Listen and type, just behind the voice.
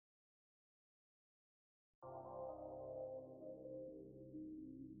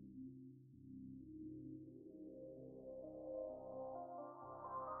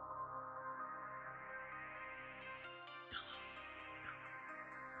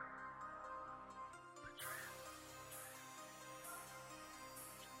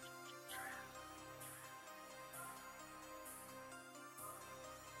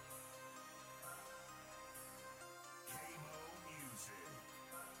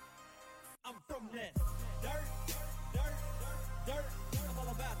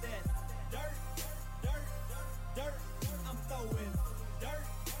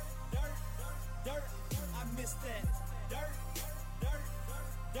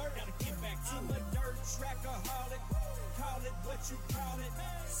trackaholic, call it what you call it.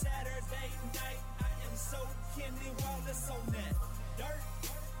 Saturday night, I am so Kenny Wallace on that.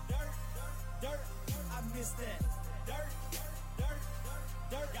 Dirt, I miss that. Dirt,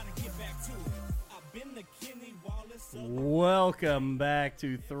 gotta get back to it. I've been the Kenny Wallace. Welcome back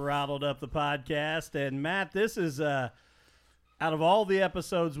to Throttled Up the podcast. And Matt, this is out of all the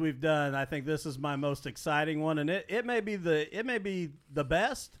episodes we've done, I think this is my most exciting one, and it may be the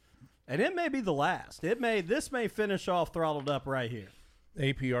best, and it may be the last. This may finish off Throttled Up right here.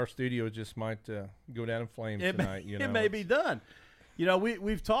 APR Studio just might go down in flames tonight. It may be done. You know,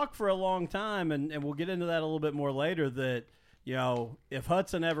 we've talked for a long time, and we'll get into that a little bit more later, that, you know, if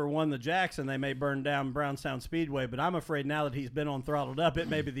Hudson ever won the Jackson, they may burn down Brownstown Speedway. But I'm afraid now that he's been on Throttled Up, it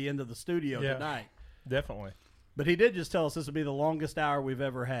may be the end of the studio tonight. Definitely. But he did just tell us this will be the longest hour we've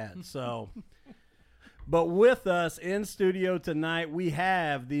ever had. So, but with us in studio tonight, we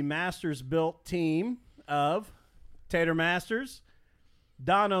have the Mastersbilt team of Tater Masters,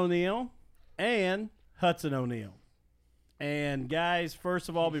 Don O'Neill, and Hudson O'Neill. And guys, first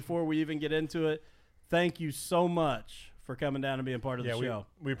of all, before we even get into it, thank you so much for coming down and being part of the show.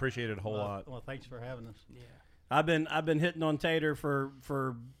 We appreciate it a whole lot. Well, thanks for having us. Yeah, I've been hitting on Tater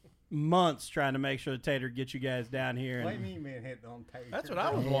for months trying to make sure that Tater gets you guys down here. What do you mean being hitting on Tater? That's what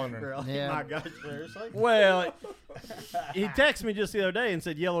I was wondering. Really? Yeah. My gosh, seriously? Well, he texted me just the other day and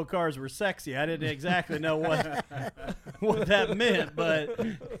said yellow cars were sexy. I didn't exactly know what that meant, but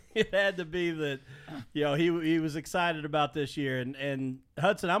it had to be that, you know, he was excited about this year. And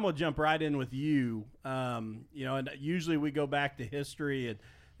Hudson, I'm gonna jump right in with you. You know, and usually we go back to history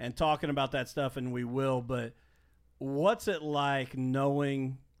and talking about that stuff, and we will. But what's it like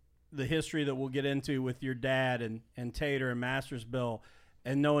knowing the history that we'll get into with your dad and Tater and Mastersbilt,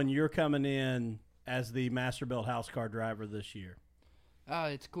 and knowing you're coming in as the Mastersbilt house car driver this year?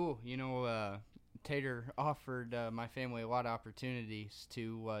 It's cool. You know, Tater offered my family a lot of opportunities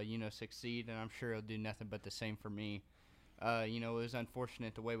to, succeed, and I'm sure he'll do nothing but the same for me. You know, it was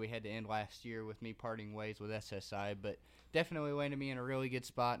unfortunate the way we had to end last year with me parting ways with SSI, but definitely landed me in a really good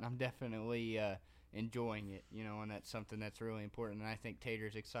spot, and I'm definitely enjoying it, you know, and that's something that's really important, and I think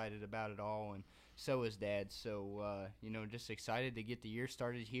Tater's excited about it all, and so is Dad. So, just excited to get the year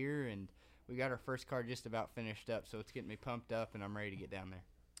started here, and we got our first car just about finished up, so it's getting me pumped up, and I'm ready to get down there.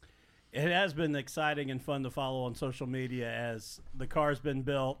 It has been exciting and fun to follow on social media as the car's been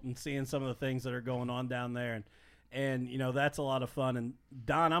built and seeing some of the things that are going on down there, and you know, that's a lot of fun. And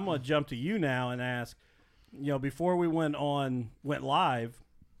Don, I'm going to jump to you now and ask, you know, before we went live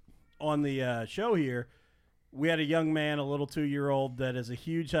on the show here, we had a young man, a little 2-year-old that is a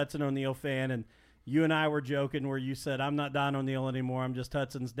huge Hudson O'Neill fan, and you and I were joking where you said, I'm not Don O'Neill anymore, I'm just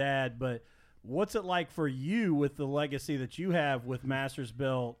Hudson's dad. But what's it like for you with the legacy that you have with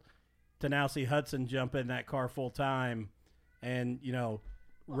Mastersbilt to now see Hudson jump in that car full time and, you know,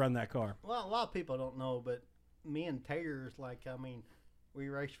 run that car? Well, a lot of people don't know, but me and Tater's, we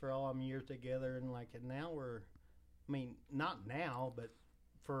raced for all them years together, and now not now, but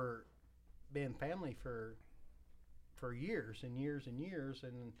for being family for years and years and years,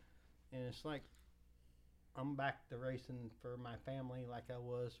 and it's like I'm back to racing for my family like I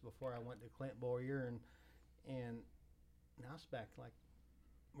was before I went to Clint Boyer, and now it's back, like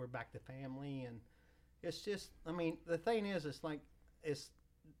we're back to family, and it's just, the thing is, it's like it's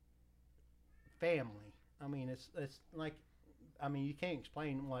family. It's like, you can't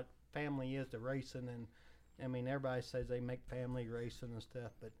explain what family is to racing, and everybody says they make family racing and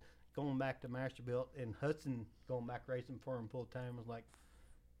stuff, but going back to Masterbilt and Hudson going back racing for him full time was like,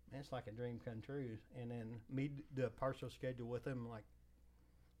 man, it's like a dream come true. And then me do a partial schedule with him, like,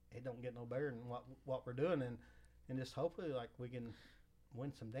 it don't get no better than what we're doing, and just hopefully like we can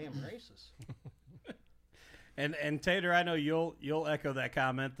win some damn races. And Tater, I know you'll echo that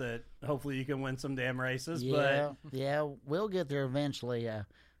comment that hopefully you can win some damn races. Yeah, we'll get there eventually.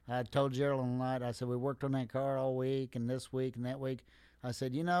 I told Gerald tonight, I said, we worked on that car all week and this week and that week. I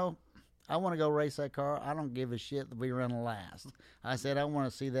said, I want to go race that car. I don't give a shit that we run last. I said, I want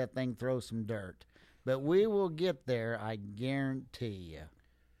to see that thing throw some dirt. But we will get there, I guarantee you.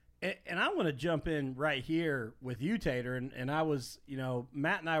 And I want to jump in right here with you, Tater. And I was,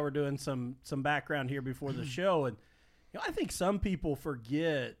 Matt and I were doing some background here before the show. And I think some people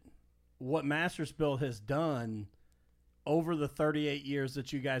forget what Mastersbilt has done over the 38 years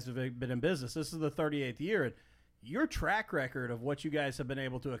that you guys have been in business. This is the 38th year. And your track record of what you guys have been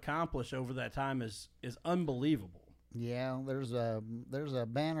able to accomplish over that time is unbelievable. Yeah, there's a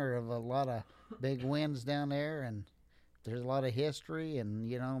banner of a lot of big wins down there, and there's a lot of history, and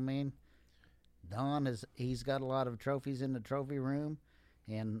Don he's got a lot of trophies in the trophy room,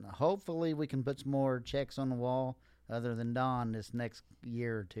 and hopefully we can put some more checks on the wall other than Don this next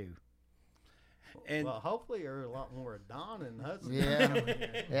year or two. And well, hopefully there's a lot more of Don and Hudson.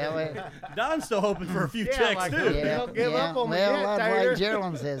 Yeah, Don's still hoping for a few Yeah, checks like, too. yeah. Don't give up on me well, yet, that's Tater. like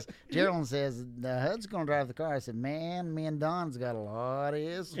Geraldine says. Geraldine says Hud's going to drive the car. I said, man, me and Don's got a lot of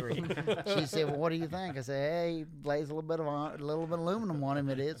history. She said, well, what do you think? I said, hey, he lays a little bit of aluminum on him.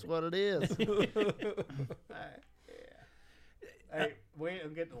 It is what it is. Hey, we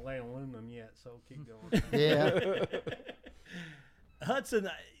ain't getting to lay aluminum yet, so keep going. Yeah. Hudson,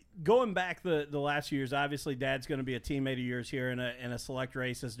 going back the last few years, obviously Dad's going to be a teammate of yours here in a select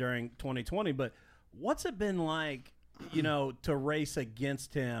races during 2020. But what's it been like, to race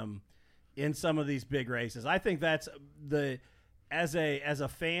against him in some of these big races? I think that's as a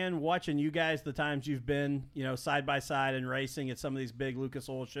fan watching you guys, the times you've been side by side and racing at some of these big Lucas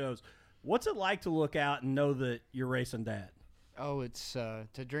Oil shows. What's it like to look out and know that you're racing Dad? Oh, it's a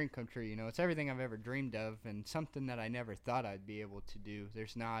dream come true. It's everything I've ever dreamed of, and something that I never thought I'd be able to do.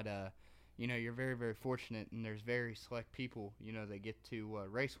 There's not you're very, very fortunate, and there's very select people, that get to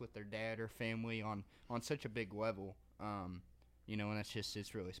race with their dad or family on such a big level. And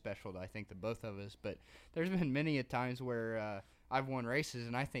it's really special, I think, to both of us. But there's been many a times where I've won races,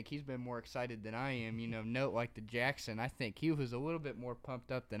 and I think he's been more excited than I am. Note like the Jackson, I think he was a little bit more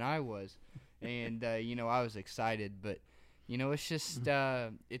pumped up than I was. And, I was excited, but it's just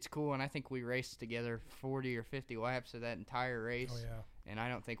it's cool, and I think we raced together 40 or 50 laps of that entire race. Oh, yeah. And I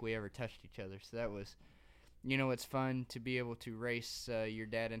don't think we ever touched each other. So that was, it's fun to be able to race your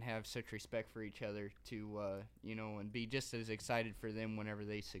dad and have such respect for each other to, and be just as excited for them whenever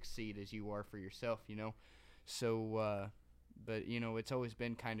they succeed as you are for yourself, So, but, it's always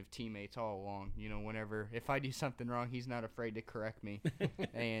been kind of teammates all along. If I do something wrong, he's not afraid to correct me.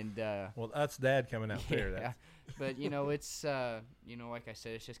 And Well, that's Dad coming out there. yeah. But, it's, like I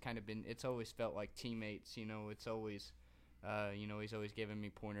said, it's just kind of been, it's always felt like teammates. It's always, he's always given me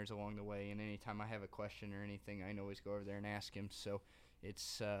pointers along the way. And anytime I have a question or anything, I always go over there and ask him. So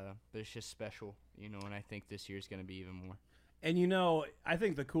it's, but it's just special, and I think this year's going to be even more. And I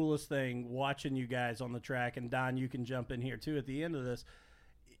think the coolest thing watching you guys on the track, and Don, you can jump in here too at the end of this,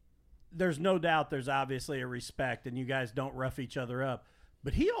 there's no doubt there's obviously a respect and you guys don't rough each other up,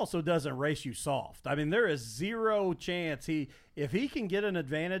 but he also doesn't race you soft. I mean, there is zero chance if he can get an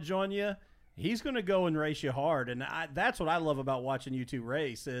advantage on you, he's going to go and race you hard. And that's what I love about watching you two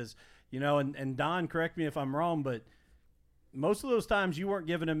race is, and Don, correct me if I'm wrong, but most of those times you weren't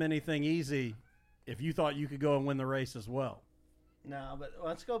giving him anything easy if you thought you could go and win the race as well. No, but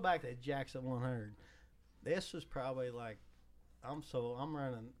let's go back to Jackson 100. This was probably like, I'm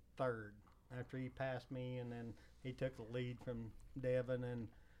running third after he passed me, and then he took the lead from Devin,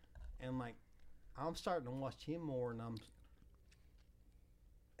 and like I'm starting to watch him more, and I'm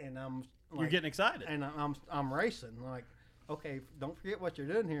like, You're getting excited, and I'm racing like. Okay, don't forget what you're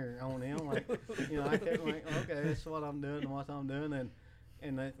doing here on him. Like, I kept like, okay, this is what I'm doing and what I'm doing,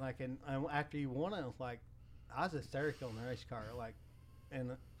 and after he won it, I was like, I was hysterical in the race car, like,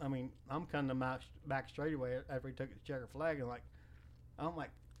 and I mean, I'm coming back straight away after he took the checker flag, and I'm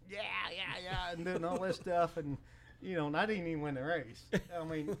like, yeah, and doing all this stuff, and and I didn't even win the race. I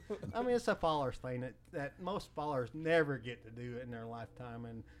mean, it's a faller's thing that most fallers never get to do it in their lifetime,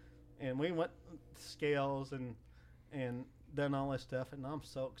 and we went scales and done all this stuff, and I'm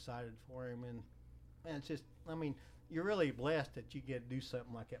so excited for him, and it's just, I mean, you're really blessed that you get to do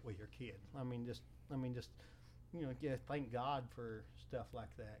something like that with your kid. Thank God for stuff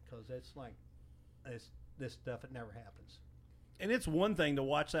like that, because it's like this stuff, it never happens. And it's one thing to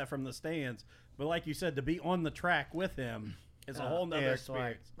watch that from the stands, but like you said, to be on the track with him is a whole nother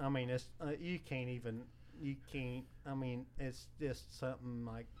experience. Like, I mean, it's you can't. I mean, it's just something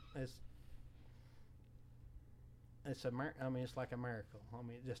like it's like a miracle. I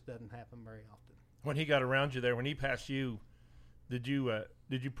mean, it just doesn't happen very often. When he got around you there, when he passed you, did you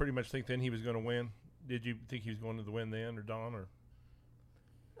pretty much think then he was going to win? Did you think he was going to the win then, or Don,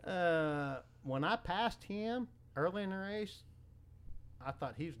 or? When I passed him early in the race, I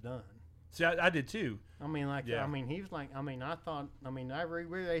thought he was done. See, I did too. I mean, like, yeah. I mean, he was like, I mean, I thought, I mean, we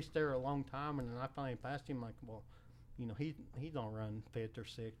raced there a long time, and then I finally passed him. Like, well, he's gonna run fifth or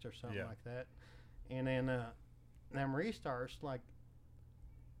sixth or something like that. And then them restarts, like,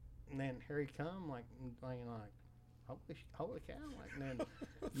 and then here he come, like holy cow, like, and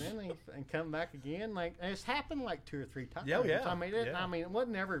then he and come back again, like, and it's happened like 2 or 3 times. Yeah. I mean, it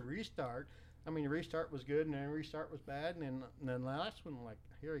wasn't every restart. I mean, the restart was good, and then the restart was bad, and then the last one, like,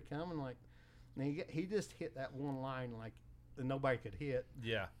 here he come, and like, and he just hit that one line like that nobody could hit.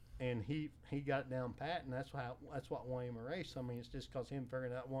 Yeah. and he got it down pat, and that's what won him a race. I mean, it's just because him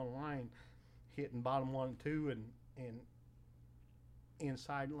figuring out one line, hitting bottom 1 and 2, and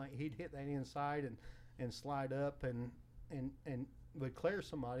inside, like he'd hit that inside and slide up and would clear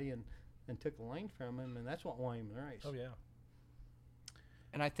somebody and took the lane from him, and that's what won him the race. Oh yeah.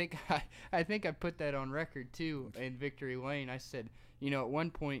 And I think I put that on record too in Victory Lane. I said, at one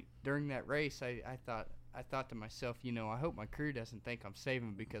point during that race, I thought to myself, I hope my crew doesn't think I'm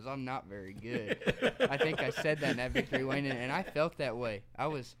saving because I'm not very good. I think I said that in that Victory Lane, and I felt that way.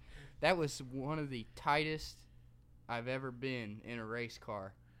 That was one of the tightest I've ever been in a race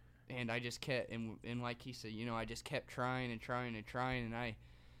car, and I just kept and like he said, I just kept trying, and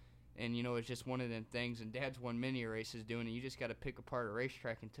it's just one of them things. And Dad's won many races doing it. You just got to pick apart a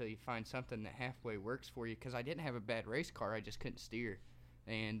racetrack until you find something that halfway works for you. Because I didn't have a bad race car, I just couldn't steer.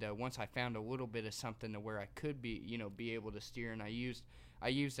 And once I found a little bit of something to where I could be able to steer, and I used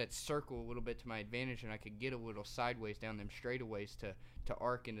that circle a little bit to my advantage, and I could get a little sideways down them straightaways to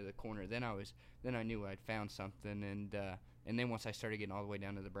arc into the corner. Then I knew I'd found something, and then once I started getting all the way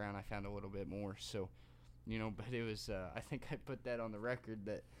down to the brown, I found a little bit more. So, but it was I think I put that on the record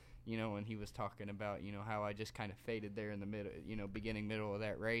that. And he was talking about, how I just kind of faded there in the middle, beginning, middle of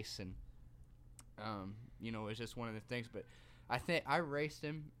that race. And, it was just one of the things. But I think I raced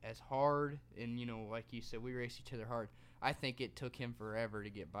him as hard. And, like you said, we raced each other hard. I think it took him forever to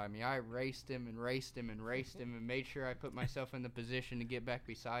get by me. I raced him and made sure I put myself in the position to get back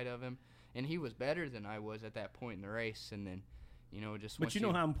beside of him. And he was better than I was at that point in the race. And then, just but you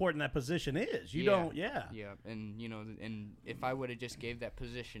know how important that position is. You don't, yeah, and and if I would have just gave that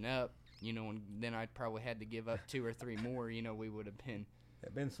position up, and then I'd probably had to give up 2 or 3 more. We would have been.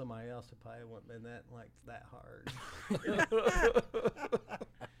 There'd been somebody else that probably wouldn't been that hard.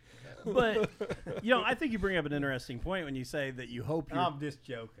 But I think you bring up an interesting point when you say that you hope. I'm just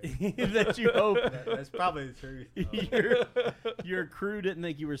joking. That you hope that's probably the truth. Your crew didn't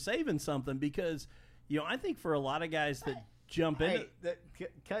think you were saving something because I think for a lot of guys that. Jump in.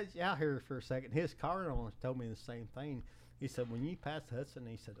 Cut you out here for a second. His car owner told me the same thing. He said when you passed Hudson,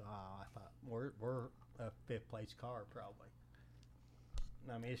 he said, I thought we're a 5th place car probably."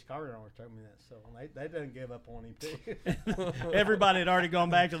 I mean, his car owner told me that, so they didn't give up on him too. Everybody had already gone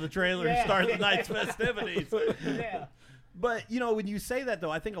back to the trailer and started the night's festivities. Yeah. But when you say that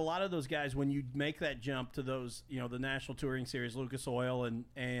though, I think a lot of those guys, when you make that jump to those, the National Touring Series, Lucas Oil,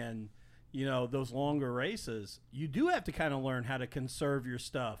 and those longer races, you do have to kind of learn how to conserve your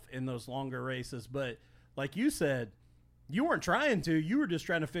stuff in those longer races. But like you said, you weren't trying to. You were just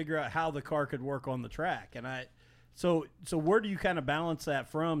trying to figure out how the car could work on the track. And so where do you kind of balance that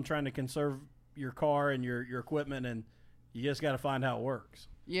from trying to conserve your car and your equipment, and you just got to find how it works?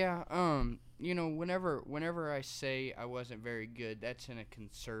 Yeah. Whenever I say I wasn't very good, that's in a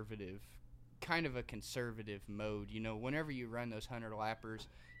conservative mode. Whenever you run those 100 lappers,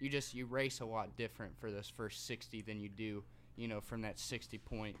 you race a lot different for those first 60 than you do, from that 60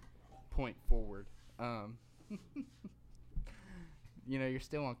 point forward. You're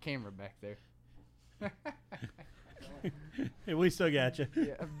still on camera back there. Hey, we still got you.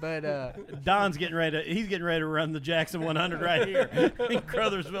 Yeah, but Don's getting ready to run the Jackson 100 right here in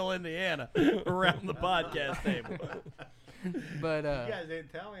Crothersville, Indiana, around the podcast table. But you guys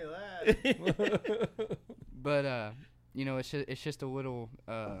didn't tell me that. But it's just a little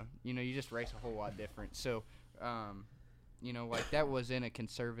you just race a whole lot different. So like that was in a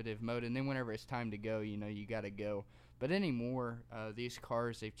conservative mode, and then whenever it's time to go, you got to go. But anymore, these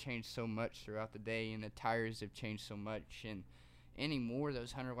cars, they've changed so much throughout the day, and the tires have changed so much, and anymore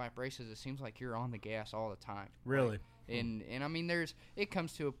those 100-lap races, it seems like you're on the gas all the time. Really? And I mean, it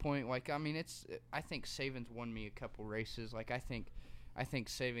comes to a point, like, I mean, I think Saban's won me a couple races. Like, I think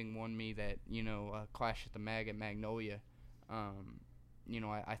Saban won me that, Clash at the Mag at Magnolia.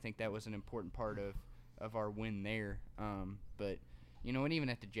 I think that was an important part of our win there. But, and even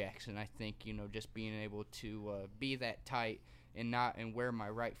at the Jackson, I think, just being able to be that tight and wear my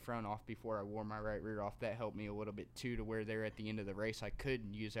right front off before I wore my right rear off, that helped me a little bit too, to where there at the end of the race I could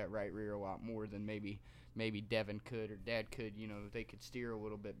use that right rear a lot more than maybe Devin could or Dad could. They could steer a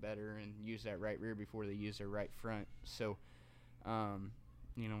little bit better and use that right rear before they use their right front. So,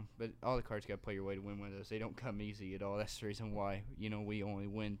 but all the cars got to play your way to win one of those. They don't come easy at all. That's the reason why, we only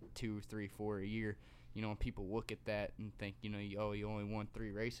win 2, 3, 4 a year. And people look at that and think, you only won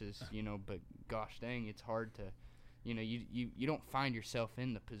 3 races, but gosh dang, it's hard to, you don't find yourself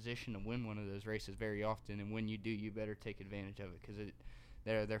in the position to win one of those races very often. And when you do, you better take advantage of it, because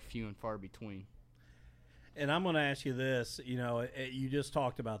they're few and far between. And I'm going to ask you this, you just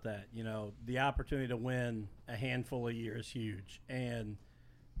talked about that, the opportunity to win a handful of years is huge. And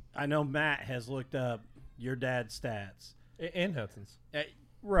I know Matt has looked up your dad's stats. And Hudson's.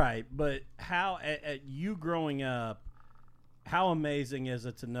 Right, but how at you growing up, how amazing is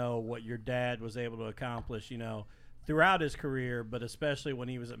it to know what your dad was able to accomplish, throughout his career, but especially when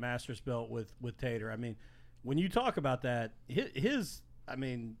he was at Mastersbilt with Tater. I mean, when you talk about that, his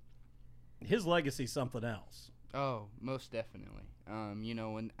legacy's something else. Oh, most definitely.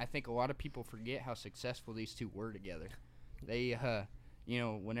 And I think a lot of people forget how successful these two were together. They,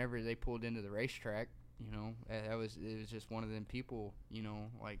 whenever they pulled into the racetrack, it was just one of them people,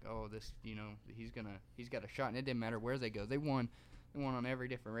 like, oh, this, he's got a shot, and it didn't matter where they go. They won on every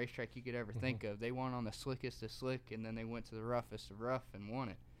different racetrack you could ever think of. They won on the slickest of slick, and then they went to the roughest of rough and won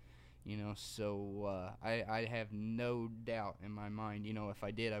it. So I have no doubt in my mind, if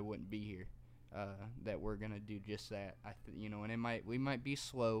I did, I wouldn't be here. That we're gonna do just that. And we might be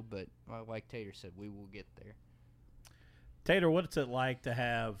slow, but like Tater said, we will get there. Tater, what's it like to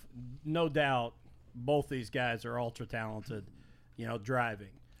have? No doubt, both these guys are ultra talented,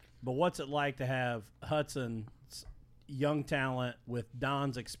 driving. But what's it like to have Hudson's young talent with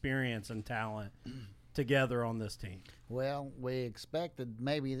Don's experience and talent together on this team? Well, we expected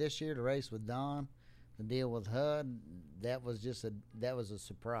maybe this year to race with Don. The deal with Hud, that was a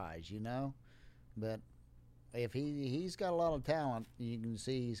surprise, But if he's got a lot of talent, you can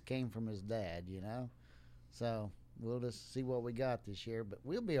see he's came from his dad, So we'll just see what we got this year, but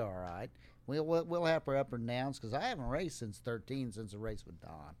we'll be all right. We'll have our up and downs because I haven't raced since 13, since a race with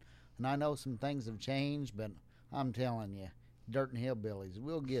Don, and I know some things have changed, but I'm telling you, dirt and hillbillies,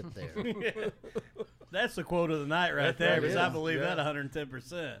 we'll get there. That's the quote of the night right there, because I believe yeah. that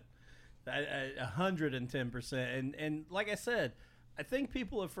 110%. 110%. And like I said, I think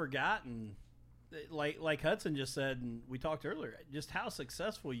people have forgotten, like Hudson just said, and we talked earlier, just how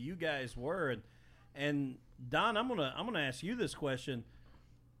successful you guys were. And Don, I'm gonna ask you this question.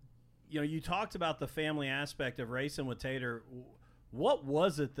 You talked about the family aspect of racing with Tater. What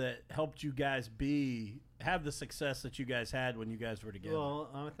was it that helped you guys have the success that you guys had when you guys were together? Well,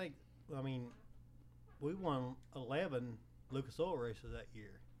 we won 11 Lucas Oil races that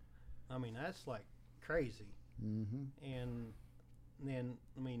year. That's like crazy. Mm-hmm. And then,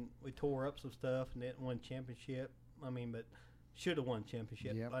 we tore up some stuff and didn't win championship. But should have won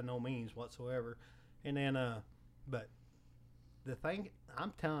championship by no means whatsoever. And then, but the thing,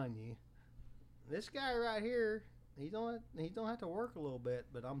 I'm telling you, this guy right here, he don't have to work a little bit,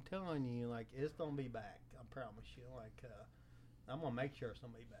 but I'm telling you, like, it's gonna be back. I promise you. Like, I'm gonna make sure it's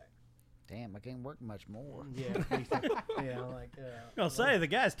gonna be back. Damn, I can't work much more. Yeah, like. I'll say the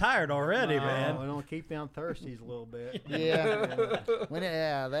guy's tired already, man. We don't keep down thirsties a little bit. Yeah,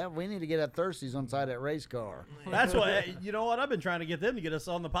 we need to get at Thirsties on side that race car. That's why. You know what? I've been trying to get them to get us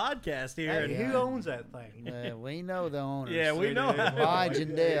on the podcast here. Hey, who owns that thing? We know the owners. Yeah, we know. Lodge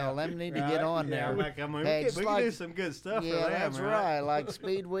and Dale. Them need to get on there. Like, we can do some good stuff for them. Yeah, that's right. Like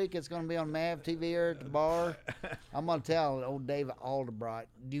Speed Week, it's going to be on Mav TV here at the bar. I'm going to tell old David Aldebright,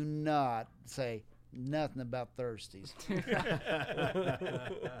 do not say nothing about Thirsties.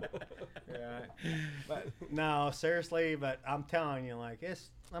 Right. But no, seriously, but I'm telling you, like,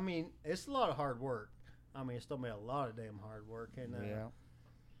 it's a lot of hard work. It's still a lot of damn hard work. And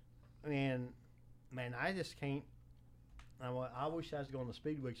and man, I just can't. I wish I was going to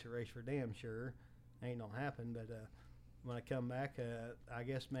Speed Weeks to race for damn sure. Ain't gonna happen. But when I come back, I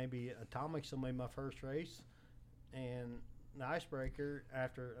guess maybe Atomic's will be my first race, and the Icebreaker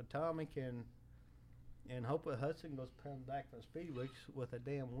after Atomic, and hope that Hudson goes back from Speed Weeks with a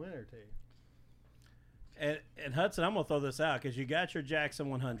damn win or two. And Hudson, I'm gonna throw this out because you got your Jackson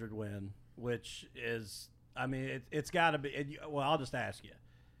 100 win, which is, it's got to be. Well, I'll just ask you: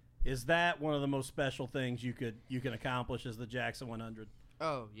 is that one of the most special things you can accomplish? Is the Jackson 100?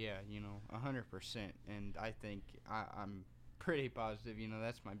 Oh yeah, 100%. And I think I'm pretty positive.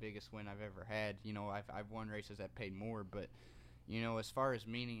 That's my biggest win I've ever had. I've won races that paid more, but as far as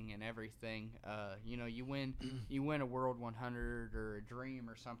meaning and everything, you win a World 100 or a Dream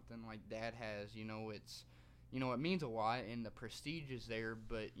or something like Dad has. It's it means a lot and the prestige is there,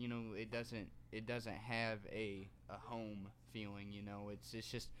 but it doesn't have a home feeling.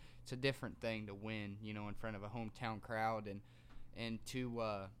 It's a different thing to win in front of a hometown crowd and to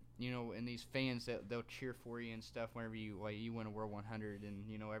and these fans that they'll cheer for you and stuff whenever you win a World 100 and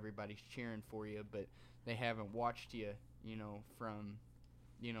everybody's cheering for you, but they haven't watched you from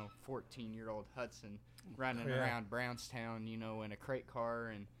 14-year-old Hudson running around Brownstown in a crate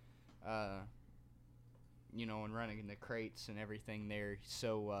car and and running in the crates and everything there.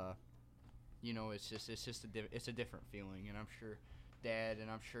 So it's a different feeling, and I'm sure Dad and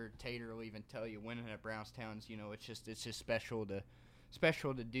I'm sure Tater will even tell you winning at Brownstown's it's just special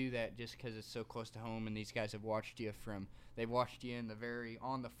special to do that just because it's so close to home, and these guys have watched you they've watched you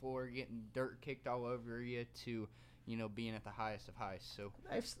on the floor getting dirt kicked all over you to, being at the highest of highs. So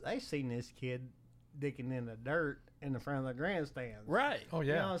they've seen this kid digging in the dirt in the front of the grandstands. Right. Oh, yeah.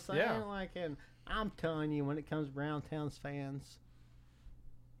 You know what I'm saying? Yeah. Like, and I'm telling you, when it comes to Browntown's fans,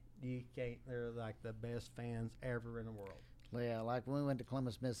 you can't. They're like the best fans ever in the world. Yeah, like when we went to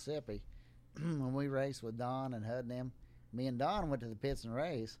Columbus, Mississippi, when we raced with Don and Hud and them, me and Don went to the pits and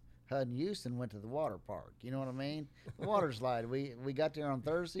raced. Hud and Houston went to the water park. You know what I mean? The water slide. We got there on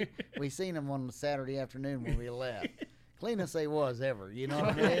Thursday. We seen them on Saturday afternoon when we left. Cleanest they was ever. You know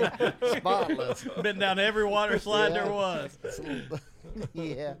what I mean? Spotless. Been down every water slide there was.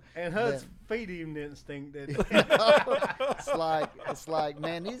 Yeah. And Hud's feet even didn't stink, did it? It's like,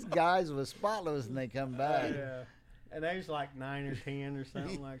 man, these guys was spotless when they come back. Yeah. And they was like 9 or 10 or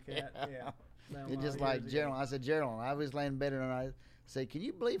something like that. Yeah. It's just like Gerald. I said, Gerald, I was laying in bed and I said, can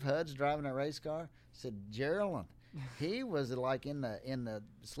you believe Hud's driving a race car? I said, Gerald, he was like in the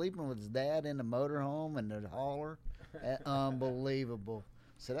sleeping with his dad in the motorhome and the hauler. Unbelievable.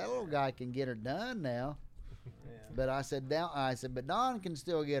 So that little guy can get her done now. Yeah. But I said, but Don can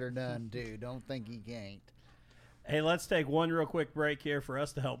still get her done too. Don't think he can't. Hey, let's take one real quick break here for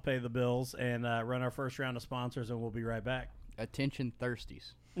us to help pay the bills and run our first round of sponsors, and we'll be right back. Attention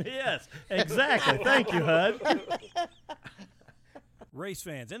thirsties. Yes, exactly. Thank you, Hud. Race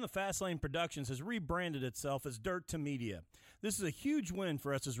fans, In the Fast Lane Productions has rebranded itself as Dirt to Media. This is a huge win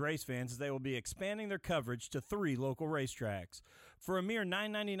for us as race fans, as they will be expanding their coverage to 3 local racetracks. For a mere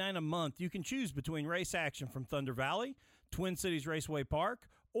 $9.99 a month, you can choose between race action from Thunder Valley, Twin Cities Raceway Park,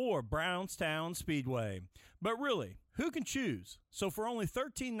 or Brownstown Speedway. But really, who can choose? So for only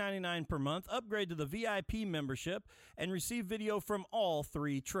 $13.99 per month, upgrade to the VIP membership and receive video from all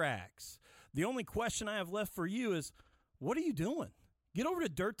 3 tracks. The only question I have left for you is, what are you doing? Get over to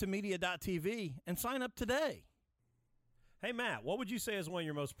dirttomedia.tv and sign up today. Hey, Matt, what would you say is one of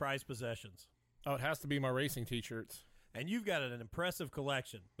your most prized possessions? Oh, it has to be my racing T-shirts. And you've got an impressive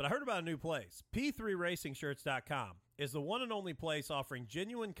collection. But I heard about a new place. P3RacingShirts.com is the one and only place offering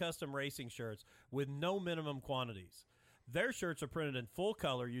genuine custom racing shirts with no minimum quantities. Their shirts are printed in full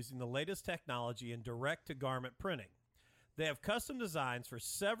color using the latest technology in direct-to-garment printing. They have custom designs for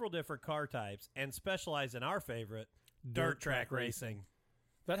several different car types and specialize in our favorite, dirt track racing.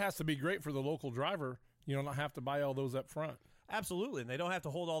 That has to be great for the local driver. You don't have to buy all those up front. Absolutely, and they don't have to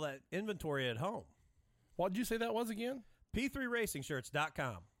hold all that inventory at home. What did you say that was again?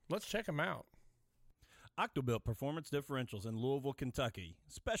 P3RacingShirts.com. Let's check them out. Octobuilt Performance Differentials in Louisville, Kentucky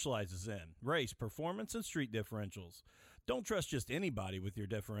specializes in race, performance, and street differentials. Don't trust just anybody with your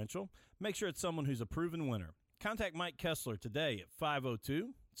differential. Make sure it's someone who's a proven winner. Contact Mike Kessler today at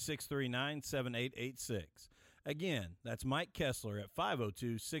 502-639-7886. Again, that's Mike Kessler at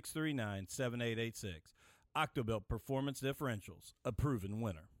 502-639-7886. Octobuilt Performance Differentials, a proven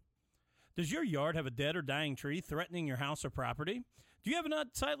winner. Does your yard have a dead or dying tree threatening your house or property? Do you have an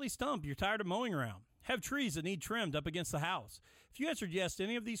unsightly stump you're tired of mowing around? Have trees that need trimmed up against the house? If you answered yes to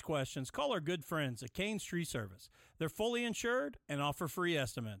any of these questions, call our good friends at Kane's Tree Service. They're fully insured and offer free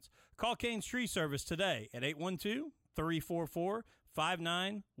estimates. Call Kane's Tree Service today at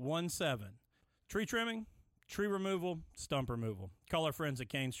 812-344-5917. Tree trimming, tree removal, stump removal. Call our friends at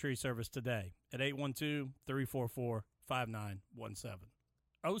Kane's Tree Service today at 812-344-5917.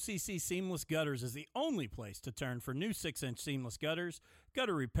 OCC Seamless Gutters is the only place to turn for new 6-inch seamless gutters,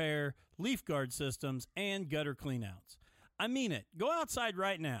 gutter repair, leaf guard systems, and gutter cleanouts. I mean it. Go outside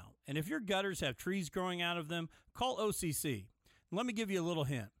right now, and if your gutters have trees growing out of them, call OCC. Let me give you a little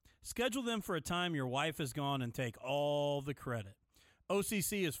hint. Schedule them for a time your wife is gone and take all the credit.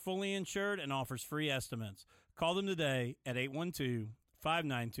 OCC is fully insured and offers free estimates. Call them today at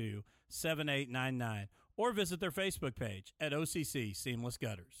 812-592-7899 or visit their Facebook page at OCC Seamless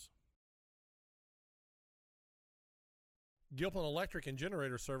Gutters. Gilpin Electric and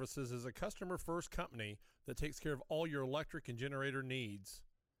Generator Services is a customer-first company that takes care of all your electric and generator needs.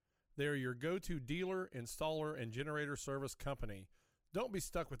 They are your go-to dealer, installer, and generator service company. Don't be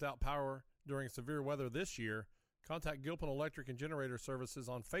stuck without power during severe weather this year. Contact Gilpin Electric and Generator Services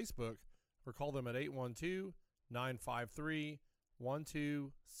on Facebook or call them at 812-953-1261.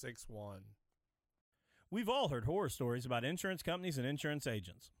 We've all heard horror stories about insurance companies and insurance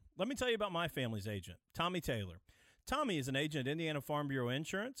agents. Let me tell you about my family's agent, Tommy Taylor. Tommy is an agent at Indiana Farm Bureau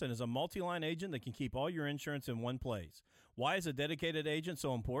Insurance and is a multi-line agent that can keep all your insurance in one place. Why is a dedicated agent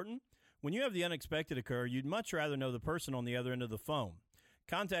so important? When you have the unexpected occur, you'd much rather know the person on the other end of the phone.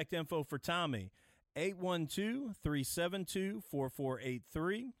 Contact info for Tommy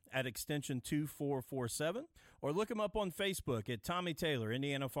 812-372-4483 at extension 2447, or look him up on Facebook at Tommy Taylor,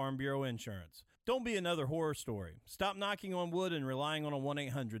 Indiana Farm Bureau Insurance. Don't be another horror story. Stop knocking on wood and relying on a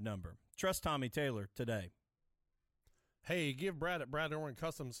 1-800 number. Trust Tommy Taylor today. Hey, give Brad at Brad Irwin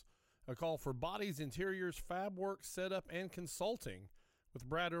Customs a call for bodies, interiors, fab work, setup, and consulting. With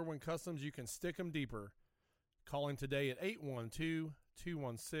Brad Irwin Customs, you can stick them deeper. Call him today at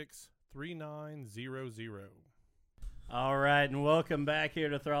 812-216-3900. All right, and welcome back here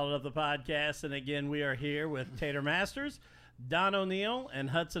to Throttle Up the Podcast. And again, we are here with Tater Masters, Don O'Neill, and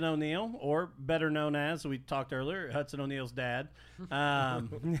Hudson O'Neill, or better known as, we talked earlier, Hudson O'Neill's dad. I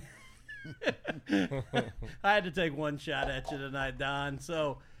had to take one shot at you tonight, Don.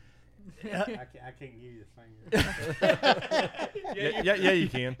 So I can't give you the finger. Yeah, you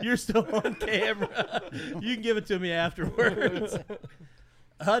can. you're still on camera. You can give it to me afterwards.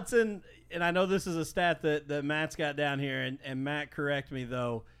 Hudson, and I know this is a stat that Matt's got down here, and Matt, correct me,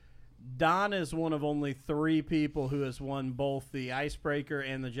 though. Don is one of only 3 people who has won both the Icebreaker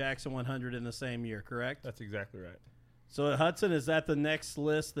and the Jackson 100 in the same year, correct? That's exactly right. So, Hudson, is that the next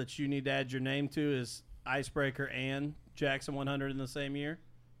list that you need to add your name to, is Icebreaker and Jackson 100 in the same year?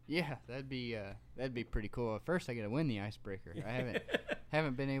 Yeah, that'd be pretty cool. At first, I got to win the Icebreaker. I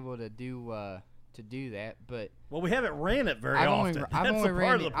haven't been able to do that, but well, we haven't ran it very often. I've only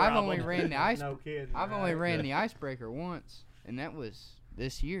ran the ice. No kidding. I've only ran the Icebreaker once, and that was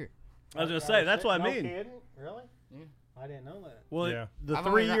this year. I was going to say, that's what I mean. No kidding? Really? Yeah. I didn't know that. Well, Yeah. the I've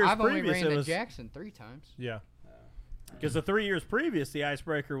 3 years I've only previous, ran it the was Jackson 3 times. Yeah. because the 3 years previous, the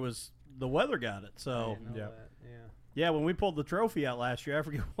Icebreaker was the weather got it. I So didn't know yeah. that. Yeah. yeah, when we pulled the trophy out last year, I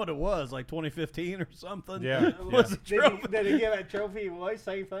forget what it was, like 2015 or something. Yeah. Was the trophy? Did he give that trophy away?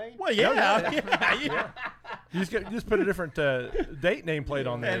 Same thing? Well, yeah. You just put a different date nameplate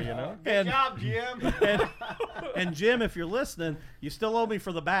on there, And- you know? Good job, Jim. And Jim, if you're listening, you still owe me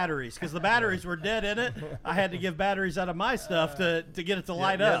for the batteries because the batteries were dead in it. I had to give batteries out of my stuff to get it to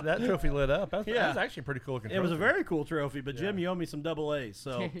light Yeah, up. that trophy lit up. That Yeah. was actually a pretty cool looking It was a trophy. very cool trophy, but Jim, you owe me some double A's.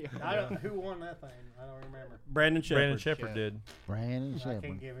 So Who won that thing? I don't remember. Brandon Shepard. Brandon Shepard did. Brandon I Shepard.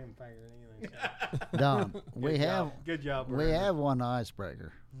 can't give him finger anything. Don, we have Good job. we Brandon. have won the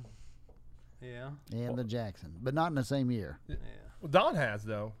Icebreaker Yeah. and the Jackson, but not in the same year. Yeah. Well, Don has,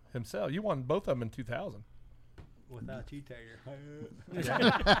 though, himself. You won both of them in 2000. Without you, Taylor.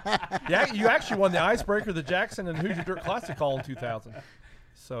 Yeah, you actually won the Icebreaker, the Jackson, and Hoosier Dirt Classic all in 2000.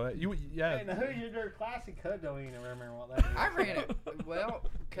 So, Hey, the Hoosier Dirt Classic Hood don't even remember what that is. I ran it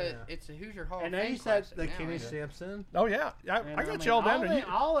because Yeah. it's a Hoosier Hall And of they Fame said Classic the now, Kenny ain't it? Simpson. Oh, yeah. I And got mean, you all down there.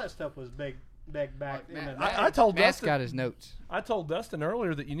 all that stuff was big back in the Matt- day. I told Matt's Dustin. got his notes. I told Dustin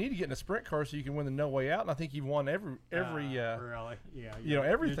earlier that you need to get in a sprint car so you can win the No Way Out, and I think you've won every Really? Yeah. you know,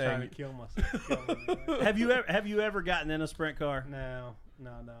 everything. You're trying to kill myself. Kill me, right? Have you ever gotten in a sprint car? No.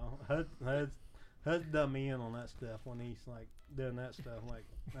 Hud's done me in on that stuff when he's like doing that stuff. Like,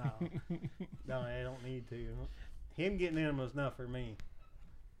 no, I don't need to. Him getting in was enough for me.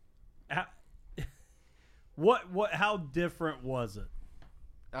 How different was it?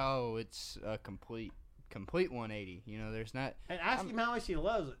 Oh, it's a complete 180. You know, there's not. And ask him how much he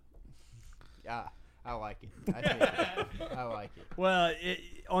loves it. I like it. I think I like it. Well,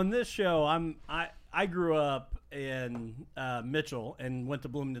 on this show, I grew up in Mitchell and went to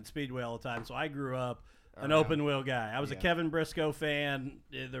Bloomington Speedway all the time, so I grew up an open wheel guy. I was a Kevin Briscoe fan.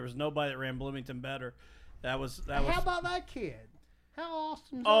 There was nobody that ran Bloomington better. That was. How about that kid? How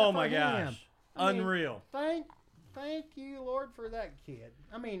awesome! Is Oh that my for him? gosh, I mean, unreal. Thank you, Lord, for that kid.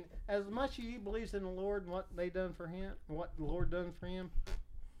 I mean, as much as he believes in the Lord and what they done for him, what the Lord done for him.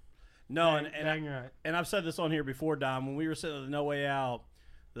 No, Dang right. and I've said this on here before, Don. When we were sitting at the No Way Out,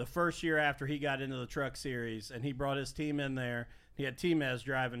 the first year after he got into the truck series, and he brought his team in there, he had T-Mez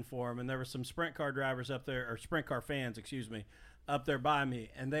driving for him, and there were some sprint car drivers up there, or sprint car fans, excuse me, up there by me,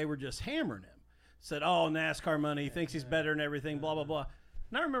 and they were just hammering him. Said, "Oh, NASCAR money, he thinks he's better than everything, blah blah blah."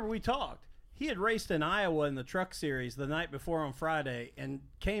 And I remember we talked. He had raced in Iowa in the truck series the night before on Friday, and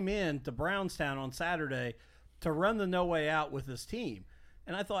came in to Brownstown on Saturday to run the No Way Out with his team.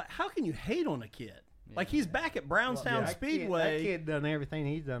 And I thought, how can you hate on a kid? Like, he's back at Brownstown Speedway. That kid done everything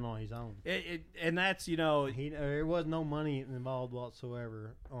he's done on his own. And that's, you know, There was no money involved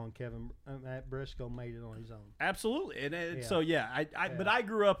whatsoever on Kevin. Matt Briscoe made it on his own. absolutely. And Yeah. so, yeah, but I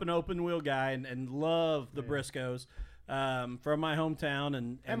grew up an open wheel guy and loved the Briscoes from my hometown.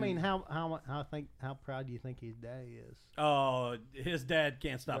 And I mean, how proud do you think his dad is? oh, his dad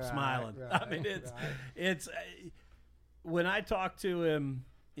can't stop Right, smiling. right, I mean, right. it's when I talked to him,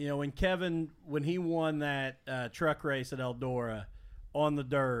 you know, when he won that truck race at Eldora on the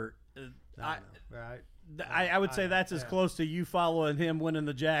dirt, I right? I would say that's as close to you following him winning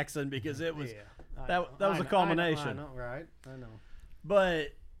the Jackson because it was that was a culmination. I know, right? I know. But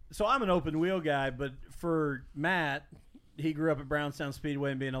so I'm an open wheel guy, but for Matt, he grew up at Brownstown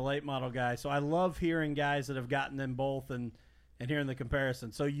Speedway and being a late model guy. So I love hearing guys that have gotten them both and hearing the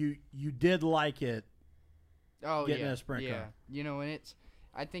comparison. So you did like it. Oh, getting yeah, a sprint car. You know, and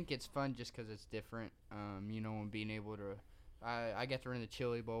I think it's fun just because it's different. You know, and being able to, I got to run the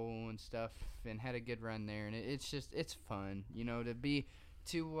Chili Bowl and stuff, and had a good run there, and it's fun. You know,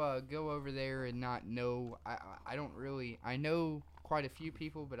 to go over there and not know. I don't really. I know quite a few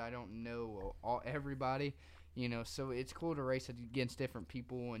people, but I don't know everybody. You know, so it's cool to race against different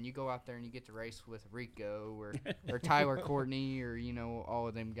people, and you go out there and you get to race with Rico or Tyler Courtney or, you know, all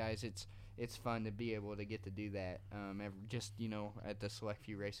of them guys. It's fun to be able to get to do that. Just, you know, at the select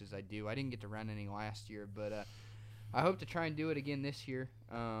few races I do. I didn't get to run any last year, but I hope to try and do it again this year.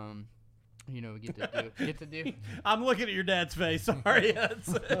 You know, get to do. I'm looking at your dad's face. Sorry,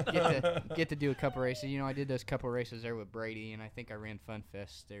 get to do a couple races. You know, I did those couple races there with Brady, and I think I ran Fun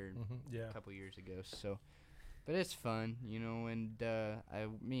Fest there a couple years ago. So. But it's fun, you know, and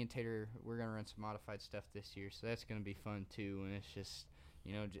me and Tater, we're going to run some modified stuff this year, so that's going to be fun too, and it's just,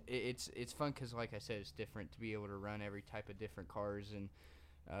 you know, it's fun because, like I said, it's different to be able to run every type of different cars, and,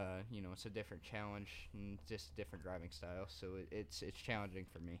 you know, it's a different challenge and just a different driving style, so it's challenging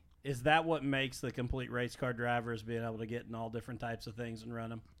for me. Is that what makes the complete race car drivers being able to get in all different types of things and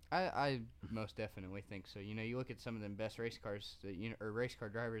run them? I most definitely think so. You know, you look at some of them best race cars that, you know, or race car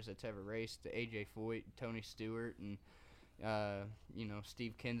drivers that's ever raced, AJ Foyt, Tony Stewart, and you know,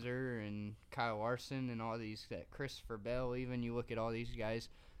 Steve Kinzer and Kyle Larson and all these, Christopher Bell. Even you look at all these guys,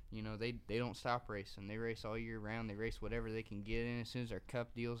 you know, they don't stop racing. They race all year round. They race whatever they can get in. As soon as their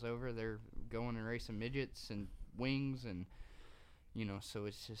cup deal's over, they're going and racing midgets and wings and. You know, so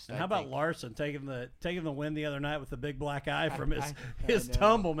it's just. And how about Larson taking the win the other night with the big black eye from his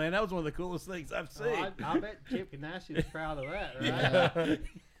tumble, man? That was one of the coolest things I've seen. I bet Chip Ganassi was proud of that, right?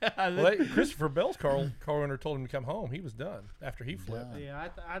 Well, Christopher Bell's car owner told him to come home. He was done after he flipped. Yeah,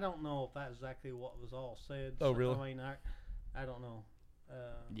 I don't know if that's exactly what was all said. Oh, really? I mean, I don't know.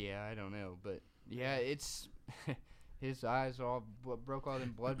 Yeah, I don't know, but yeah, it's. His eyes broke all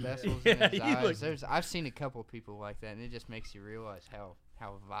them blood vessels in his eyes. I've seen a couple people like that, and it just makes you realize how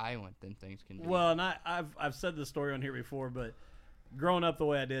violent them things can be. Well, and I've said this story on here before, but growing up the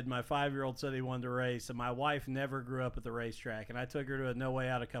way I did, my 5-year-old said he wanted to race, and my wife never grew up at the racetrack, and I took her to a No Way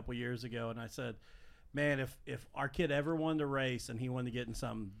Out a couple years ago, and I said, man, if our kid ever wanted to race and he wanted to get in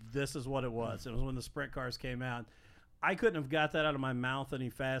something, this is what it was. It was when the sprint cars came out. I couldn't have got that out of my mouth any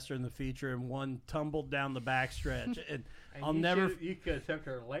faster in the feature, and one tumbled down the backstretch. And I'll never. You could have took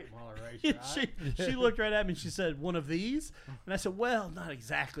her to late model race, right? she looked right at me and she said, "One of these?" And I said, "Well, not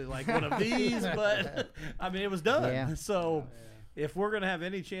exactly like one of these, but I mean, it was done." Yeah. So, if we're gonna have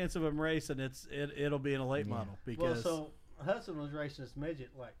any chance of him racing, it'll be in a late model because. Well, so Hudson was racing this midget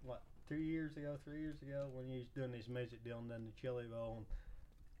like what 3 years ago when he was doing this midget deal and then the Chili Bowl and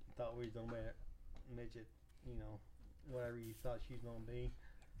thought we was gonna be a midget, you know. Whatever you thought she was going to be.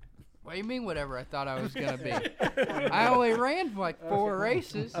 What do you mean whatever I thought I was going to be? I only ran like 4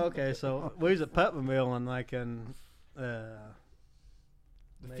 races. Okay, so we was at Putmanville and like in the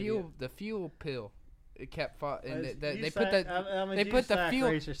fuel pill. It kept and they put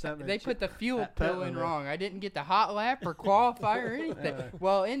the fuel pill in wrong. I didn't get the hot lap or qualify or anything.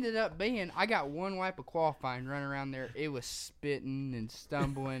 Well, it ended up being I got 1 lap of qualifying running around there. It was spitting and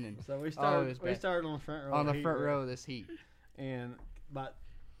stumbling and so we started on the front row. On the front row of this heat. And about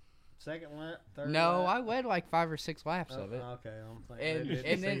second lap, third No, lap. I led like 5 or 6 laps of it. Okay, I'm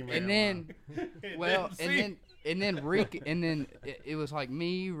and then Rico, and then it was like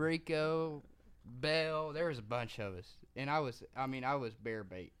me, Rico, Bell. There was a bunch of us, and I was bear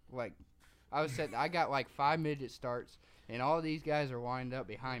bait. Like I got like 5 midget starts, and all these guys are lined up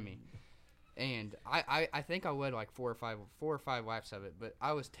behind me, and I think I led like 4 or 5 laps of it, but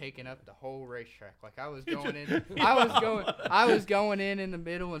I was taking up the whole racetrack. Like I was going in, I was going in the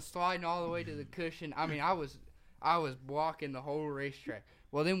middle and sliding all the way to the cushion. I mean, I was blocking the whole racetrack.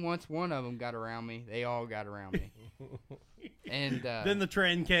 Well, then once one of them got around me, they all got around me. And then the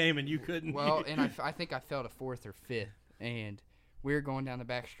train came and you couldn't. Well, and I think I fell to 4th or 5th, and we were going down the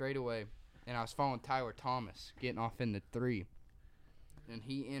back straightaway, and I was following Tyler Thomas, getting off in the 3, and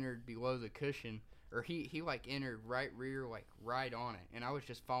he entered below the cushion, or he like entered right rear, like right on it, and I was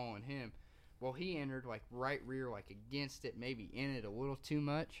just following him. Well, he entered like right rear, like against it, maybe in it a little too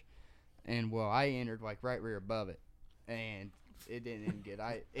much, and well, I entered like right rear above it, and it didn't end good.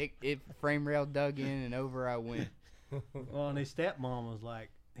 It frame rail dug in and over I went. Well, and his stepmom was like,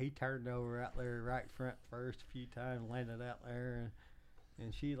 he turned over out there right front first a few times, landed out there,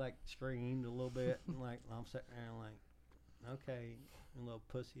 and she like screamed a little bit, and like I'm sitting there like, okay, you little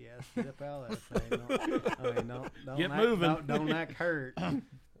pussy ass, get up out of that thing. Don't Get act, moving. Don't act hurt.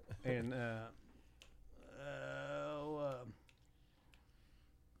 And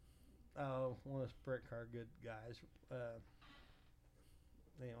one of the sprint car good guys.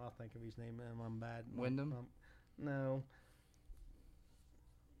 I'll think of his name. I'm bad. Wyndham? No.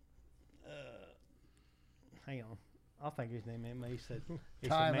 Hang on. I'll think of his name. He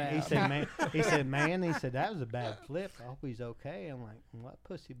said, man, he said, that was a bad flip. I hope he's okay. I'm like, what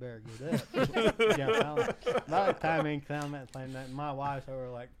pussy better get up? By the time he found that thing, my wife's over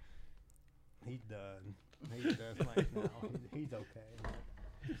like, he's done. He's done. I'm like, no, he's okay.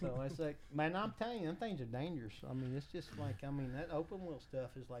 So it's like, man, I'm telling you, them things are dangerous. I mean, it's just like, that open wheel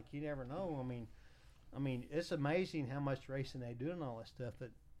stuff is like, you never know. I mean, it's amazing how much racing they do and all that stuff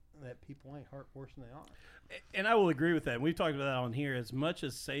that people ain't hurt worse than they are. And I will agree with that. And we've talked about that on here. As much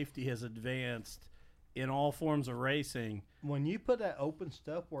as safety has advanced in all forms of racing, when you put that open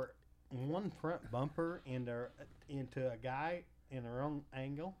stuff where one front bumper into a guy in the wrong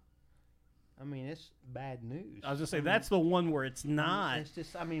angle, it's bad news. I was going to say, that's the one where it's not. It's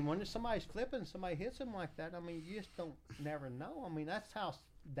just, when somebody's flipping, somebody hits them like that, you just don't never know. That's how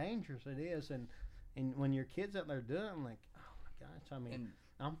dangerous it is. And when your kid's out there doing it, I'm like, oh my gosh,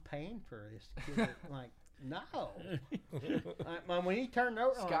 I'm paying for this. Kid, like, no. When he turned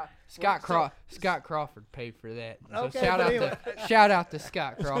over, Scott Crawford paid for that. So Okay, shout out to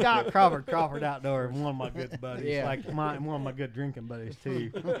Scott Crawford. Scott Crawford Outdoor, one of my good buddies. Yeah. Like one of my good drinking buddies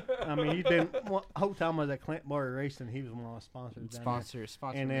too. He's been whole time I was at Clint Boyer Racing. He was one of my sponsors.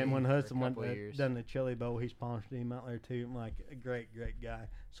 Sponsor. And then when Hudson done the Chili Bowl, he sponsored him out there too. I'm like, a great guy.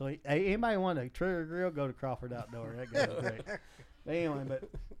 So anybody want a trigger grill, go to Crawford Outdoor. That guy's great. But anyway,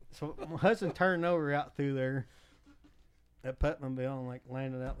 so Hudson turned over out through there at Putnamville and like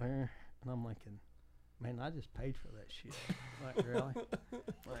landed out there, and I'm thinking, man, I just paid for that shit. Like really?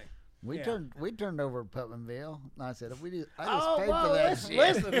 Like we turned over at Putnamville, and I said, I just paid for that shit.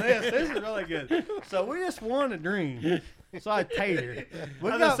 Listen to this. This is really good. So we just won a dream. So I Tater.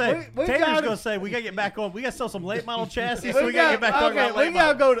 Tater's going to say, we got to get back on. We got to sell some late model chassis, so we got to get back on about late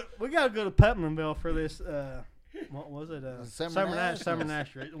model. We got to go to Putnamville for this. What was it? Summer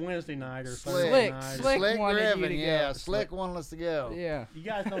Nash Wednesday night or Slick. Slick wanted you to go. Slick wanted us to go. Yeah. You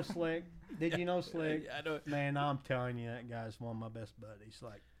guys know Slick? Did you know Slick? I know. Man, I'm telling you, that guy's one of my best buddies.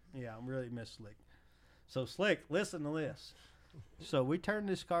 Like, yeah, I really miss Slick. So Slick, listen to this. So we turned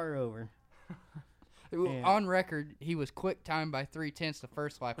this car over. On record, he was quick timed by 3/10 the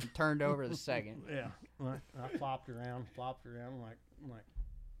first lap and turned over the second. Yeah. I flopped around. I'm like,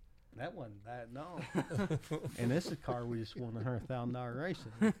 that wasn't bad, no. And this is a car we just won $100,000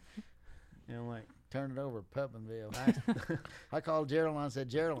 racing. And like, Turned it over at Putnamville. I called Geraldine. I said,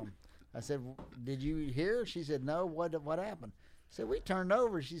 Geraldine, did you hear? She said, no. What happened? I said, we turned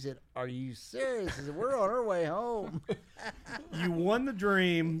over. She said, are you serious? I said, we're on our way home. You won the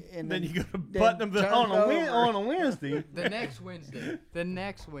dream, and then you go to then Putnamville on a Wednesday. The next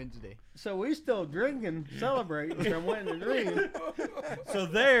Wednesday. So we still drinking, celebrating from winning the dream. So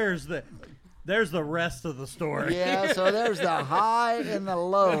there's the rest of the story. Yeah, so there's the high and the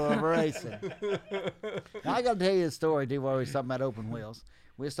low of racing. Now, I got to tell you a story, too, while we was talking about open wheels.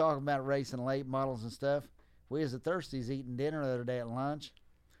 We was talking about racing late models and stuff. We was at Thirsties eating dinner the other day at lunch.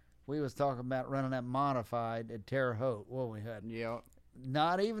 We was talking about running that modified at Terre Haute. Well, we had. Yeah.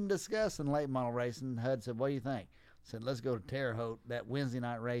 Not even discussing late model racing. Hud said, what do you think? I said, let's go to Terre Haute, that Wednesday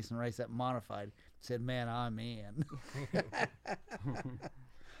night race, and race that modified. I said, man, I'm in.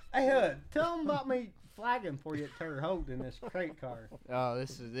 Hey, Hud, tell them about me flagging for you at Terre Haute in this crate car. Oh,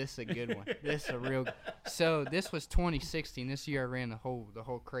 this is a good one. This is a real. So this was 2016. This year I ran the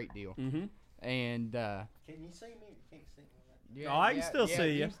whole crate deal. Mm-hmm. And can you see me? You can't see me. Oh, I can still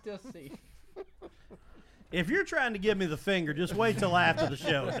see you. You still see. If you're trying to give me the finger, just wait till after the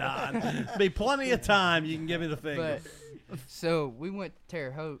show, Don. Be plenty of time you can give me the finger. But, so we went to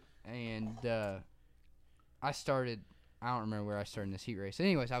Terre Haute, and I don't remember where I started in this heat race.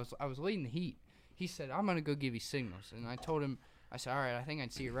 Anyways, I was leading the heat. He said, I'm going to go give you signals. And I told him, I said, all right, I think I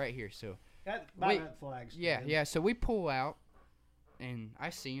can see you right here. So that flag's yeah. So we pull out, and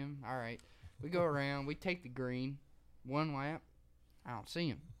I see him. All right. We go around. We take the green. 1 lap, I don't see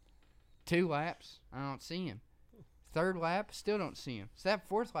him. 2 laps, I don't see him. 3rd lap, still don't see him. So that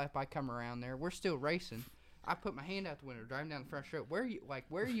 4th lap, I come around there. We're still racing. I put my hand out the window, driving down the front straight. Where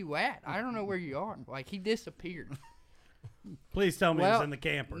are you at? I don't know where you are. Like, he disappeared. Please tell me he's in the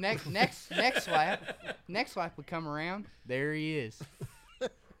camper. Next lap we come around. There he is.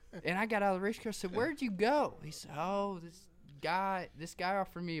 And I got out of the race car. I said, "Where'd you go?" He said, "Oh, this guy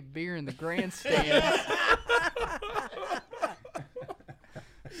offered me a beer in the grandstand."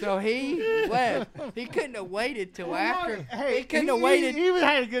 So he left. He couldn't have waited till after. He couldn't have waited. He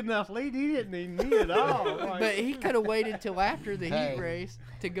had a good enough lead. He didn't need me at all. But he could have waited till after the heat race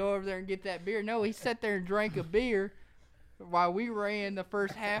to go over there and get that beer. No, he sat there and drank a beer while we ran the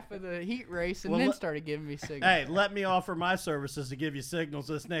first half of the heat race and then started giving me signals. Hey, let me offer my services to give you signals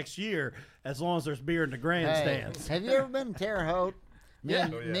this next year as long as there's beer in the grandstands. Hey, have you ever been to Terre Haute? Me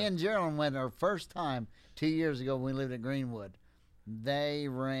and Gerald went our first time 2 years ago when we lived at Greenwood. They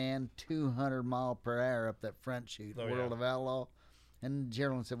ran 200 mile per hour up that front chute, World of Outlaw. And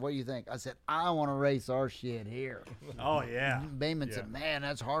Gerald said, "What do you think?" I said, "I want to race our shit here." Oh, yeah. Beeman said, "Man,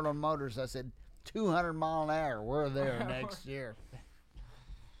 that's hard on motors." I said, 200 mile an hour. We're there next year.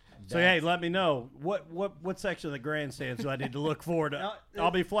 So, hey, let me know. What section of the grandstands do I need to look for? I'll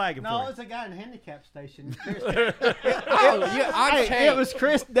be flagging for you. No, it's a guy in the handicap station. It was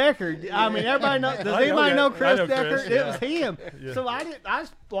Chris Decker. I mean, everybody knows. Does anybody know Chris Decker? Chris, It was him. Yeah. So I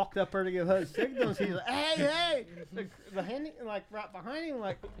just walked up there to give Hud signals. He's like, "Hey!" The handy, like right behind him,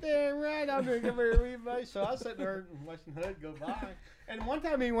 like, "Damn right, I'm gonna give her a rebate." So I was sitting there and watching Hud go by. And one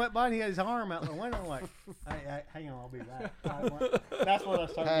time he went by and he had his arm out the window, like, hey, hang on, I'll be back. That's when I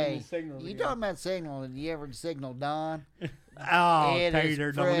started giving signals. You talking about signaling? You ever signal Don? Oh, It Tater,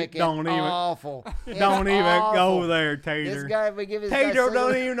 is don't even awful. don't even go there, Tater. This guy, if we give his Tater guy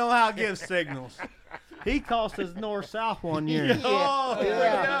don't even know how to give signals. He cost us north-south one year. Yeah.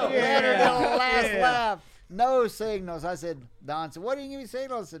 Last lap. No signals. I said, Don said, "What do you give me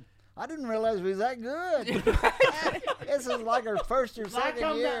signals?" I said, "I didn't realize we was that good." This is like our first or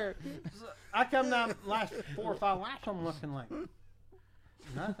second year. I come down last 4 or 5 laps, I'm looking like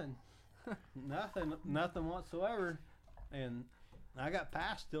nothing whatsoever, and I got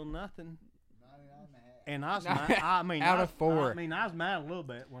past, still nothing. And I was mad. I mean, out of 4. I mean, I was mad a little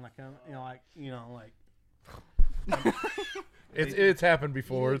bit when I come, like. It's happened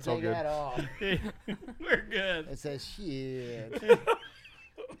before. It's all Take good. that off. We're good. It says shit.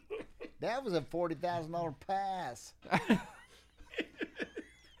 That was a $40,000 pass.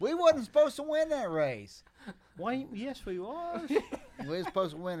 We wasn't supposed to win that race. Why? Yes, we was. We were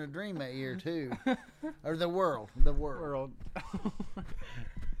supposed to win a dream that year too, or the world.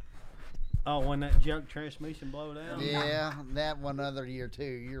 Oh, when that junk transmission blew down. Yeah, that one other year too.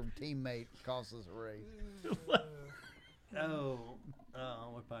 Your teammate cost us a race. Oh,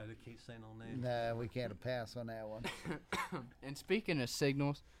 we probably can't say no names. No, we can't pass on that one. And speaking of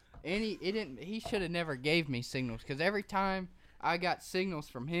signals, he should have never gave me signals, because every time I got signals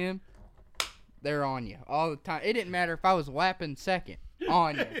from him, they're on you all the time. It didn't matter if I was lapping second,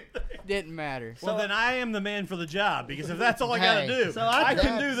 on you. Didn't matter. Well, then I am the man for the job, because if that's all I got to do, So I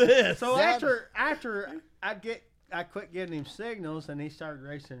can do this. So after I quit getting him signals, and he started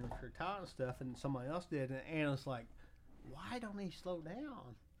racing for time and stuff, and somebody else did, and Anna's like, "Why don't he slow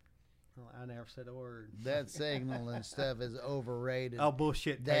down?" Well, I never said a word. That signal and stuff is overrated. Oh,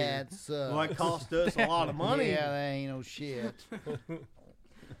 bullshit. That sucks. Well, it cost us a lot of money. Yeah, that ain't no shit.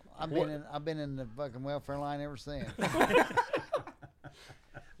 I've been in the fucking welfare line ever since.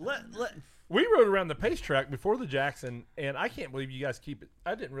 We rode around the pace track before the Jackson, and I can't believe you guys keep it.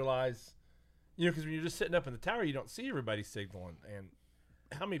 I didn't realize, because when you're just sitting up in the tower, you don't see everybody signaling, and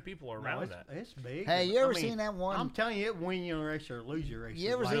how many people are around that? It's big. Hey, you ever seen that one? I'm telling you, it win your race or lose your race.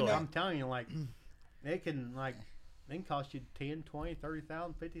 You ever seen that? I'm telling you, like, it can cost you $10,000, $20,000,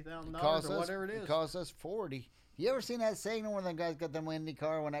 $30,000, $50,000 or whatever it is. It costs us $40,000. You ever seen that signal when that guy's got the Wendy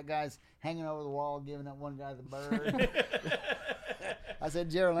car, when that guy's hanging over the wall giving that one guy the bird? I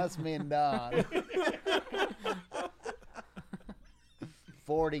said, Gerald, that's me and Don.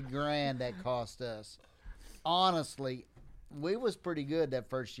 $40,000 that cost us. Honestly, we was pretty good that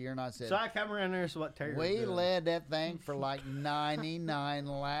first year, and I said, so I come around there, so what Terry we led that thing for like 99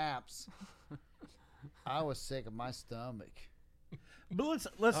 laps. I was sick of my stomach. But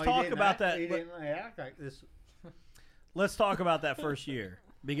let's talk about that. He didn't act like this. Let's talk about that first year,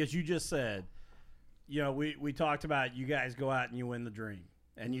 because you just said, we talked about you guys go out and you win the dream,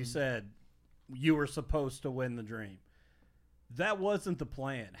 and you said you were supposed to win the dream. That wasn't the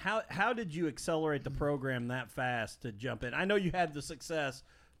plan. How did you accelerate the program that fast to jump in? I know you had the success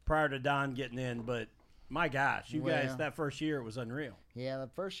prior to Don getting in, but my gosh, you guys, that first year, it was unreal. Yeah, the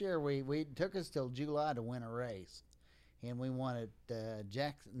first year we took us till July to win a race. And we won at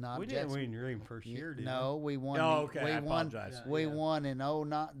Jackson. We didn't win Dream first year, did we? No, we won. Oh, okay. I apologize. We won in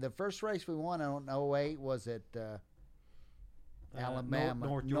 09. The first race we won in 08 was at Alabama.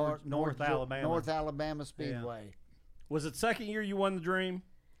 North Alabama. North Alabama Speedway. Was it second year you won the dream?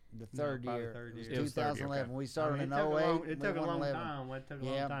 the third probably year. third It was year. It was third year, 2011. okay. We started in it took a 08. long, it we took a won long 11. time. It took a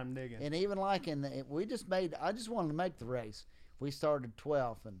Yeah. long time digging. And even like I just wanted to make the race. We started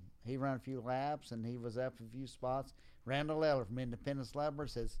 12th, and he ran a few laps, and he was up a few spots. Randall Eller from Independence Lumber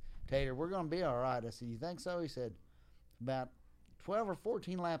says, Tater, we're going to be all right. I said, you think so? He said, about 12 or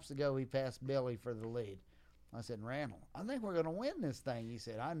 14 laps ago, he passed Billy for the lead. I said, Randall, I think we're going to win this thing. He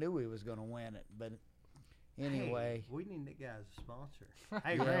said, I knew he was going to win it, but anyway. Hey, we need that guy as a sponsor.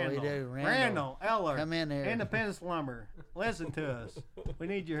 Hey, Yeah, Randall. we do. Randall Eller. Come in here. Independence Lumber. Listen to us. We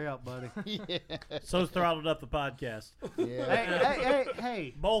need your help, buddy. Yeah. So's Throttled Up the podcast. Yeah.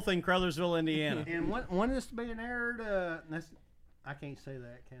 Hey. Both in Crothersville, Indiana. And when is this being aired? I can't say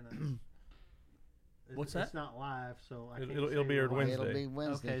that, can I? What's that? It's not live, so I can't It'll say be aired live. Wednesday. It'll be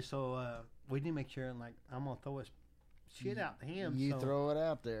Wednesday. Okay, so we need to make sure, like, I'm going to throw his shit out to him. You so. throw it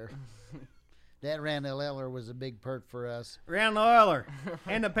out there. That Randall Eller was a big perk for us. Randall Eller,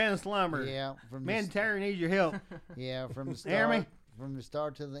 Independence Lumber. Yeah, from Me the, and Terry need your help. yeah, from the Hear me? start, from the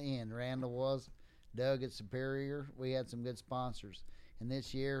start to the end. Randall was, Doug at Superior. We had some good sponsors, and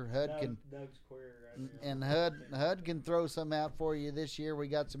this year Hud can Doug's queer right and Hud can throw some out for you this year. We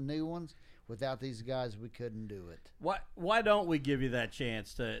got some new ones. Without these guys, we couldn't do it. Why don't we give you that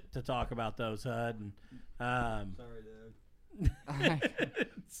chance to talk about those, Hud? And, Sorry, Doug.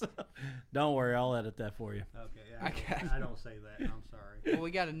 so, don't worry, I'll edit that for you. Okay, yeah, I don't say that. I'm sorry. Well,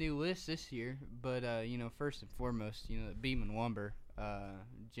 we got a new list this year, but first and foremost, Beeman Lumber,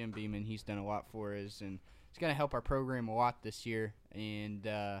 Jim Beeman, he's done a lot for us, and it's going to help our program a lot this year. And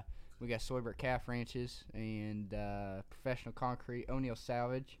we got Soybert Calf Ranches and Professional Concrete, O'Neill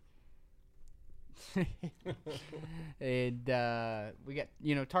Salvage. And we got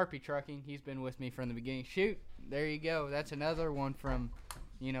Tarpey Trucking. He's been with me from the beginning. Shoot, there you go. That's another one from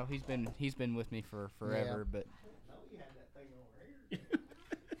he's been with me for forever. But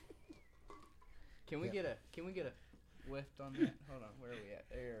can we get a lift on that? Hold on, where are we at?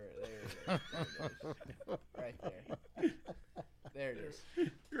 There it is. Right there. There it is.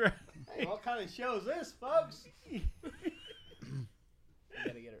 Hey, what kind of show is this, folks? You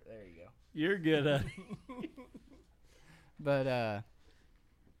gotta get it. There you go. You're good. But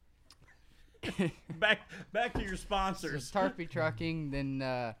back to your so sponsors. Tarpey Trucking,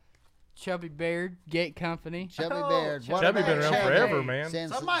 then Chubby Baird Gate Company. Chubby Oh, Baird. Chubby What Chubby about been around Chubby? forever, man.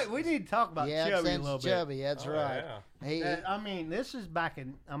 Since- Somebody, we need to talk about yeah, Chubby a since little bit. Chubby, that's Oh, right. yeah. He, I mean, this is back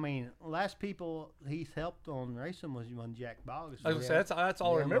in. I mean, last people he's helped on racing was when Jack Boggs. I was gonna say, that's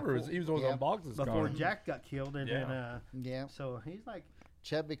all I Yeah, remember. Was he was always yeah. on Boggs' car. before Jack got killed, and Yeah. then yeah, so he's like,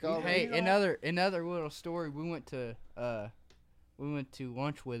 Chubby called Hey, me. another little story. We went to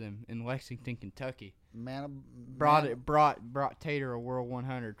lunch with him in Lexington, Kentucky. Brought Tater a World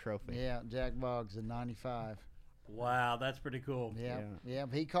 100 trophy. Yeah, Jack Boggs in '95. Wow, that's pretty cool. Yeah.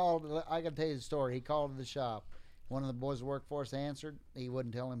 He called. I got to tell you the story. He called to the shop. One of the boys that worked for us answered. He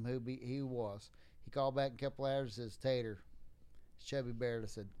wouldn't tell him who he was. He called back in a couple hours and says, Tater, it's Chubby Baird. I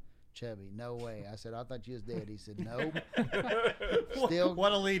said, Chubby, no way. I said, I thought you was dead. He said, nope. Still,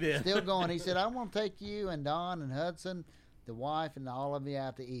 What a lead in. still going. He said, I want to take you and Don and Hudson, the wife, and all of you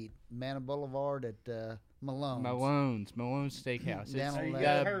out to eat. Manor Boulevard at Malone's. Malone's Steakhouse. Down on It's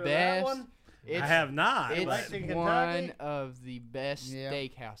that. the heard of that best. one? It's, I have not. It's but- Lexington, one Kentucky? of the best Yeah.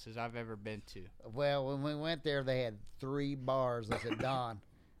 steakhouses I've ever been to. Well, when we went there, they had 3 bars. I said, Don,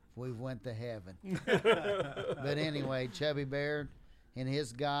 we went to heaven. But anyway, Chubby Baird and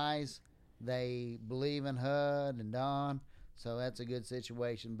his guys, they believe in Hud and Don, so that's a good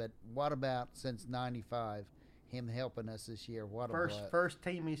situation. But what about since '95, him helping us this year? What a first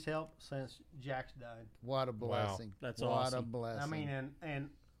team he's helped since Jack's died. what a blessing! That's what awesome. a blessing! I mean,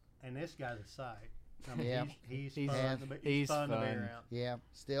 and this guy's a sight. I mean, Yeah. he's He's- fun. to be- he's fun to be fun. around. yeah,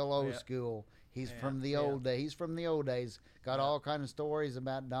 still old Yeah. school. He's Yeah, from the yeah. old days. He's from the old days. Got Yeah. all kind of stories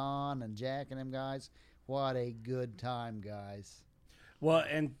about Don and Jack and them guys. What a good time, guys! Well,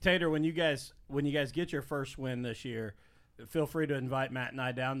 and Tater, when you guys get your first win this year, feel free to invite Matt and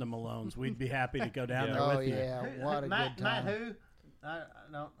I down to Malone's. We'd be happy to go down Yeah. there Oh with you. yeah, what a Matt, good time! Matt who? I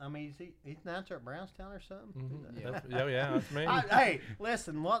don't. I mean, he's an announcer at Brownstown or something. Yeah. That's me. Hey,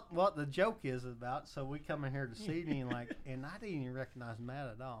 listen, what the joke is about? So we come in here to see me, and I didn't even recognize Matt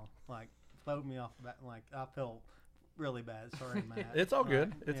at all. Like, throwed me off the back. Like, I felt really bad. Sorry, Matt. It's all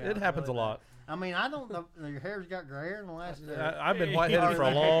good. Like, It happens really a lot. bad. I mean, I don't know. Your hair's got gray hair in the last. I've been white-headed for a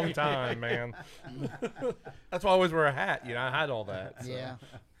long time, man. That's why I always wear a hat. I hide all that. So. Yeah.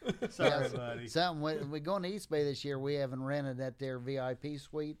 Sorry, Yeah, buddy. Something we're going to East Bay this year. We haven't rented that there VIP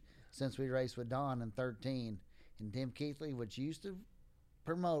suite since we raced with Don in 13. And Tim Keithley, which used to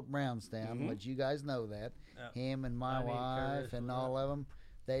promote Brownstown, which you guys know that. Yeah. Him and my I need wife Curtis and with all of them,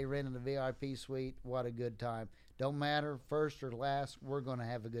 they rented a VIP suite. What a good time. Don't matter, first or last, we're going to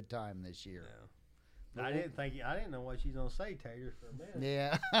have a good time this year. Yeah. I didn't know what she's gonna say, Tater, for a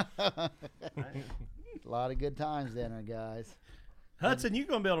minute. Yeah. A lot of good times then, guys. Hudson, you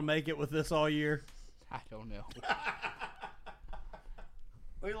going to be able to make it with this all year? I don't know.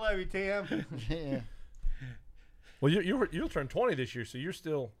 We love you, Tim. Yeah. Well, you'll turn 20 this year, so you're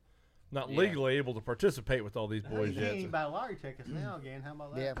still not legally able to participate with all these boys You yet. can't so- buy lottery tickets now again. How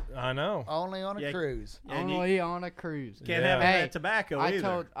about that? Yeah. I know. Only on a Yeah. cruise. And you Only on a cruise. can't Yeah. have Hey, that tobacco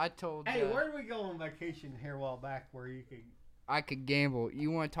either. I told. Hey, where did we go on vacation here a while back where you could? I could gamble.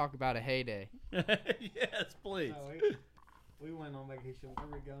 You want to talk about a heyday? Yes, please. No, we went on vacation. Where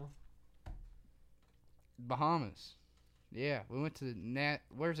we go? Bahamas. Yeah, we went to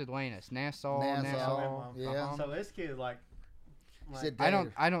where's Atlantis? Nassau. Yeah. Bahamas. So this kid like Said,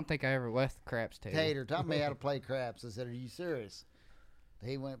 I don't think I ever left the craps table. Tater taught me how to play craps. I said, "Are you serious?"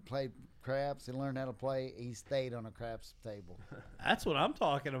 He went and played craps and learned how to play. He stayed on a craps table. That's what I'm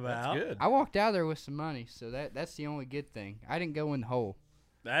talking about. That's good. I walked out there with some money, so that's the only good thing. I didn't go in the hole.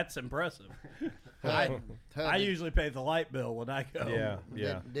 That's impressive. Hud- I usually pay the light bill when I go. Yeah,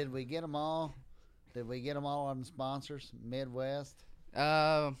 yeah. Did we get them all? Did we get them all on sponsors? Midwest.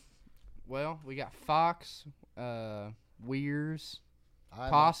 Well, we got Fox, Weirs,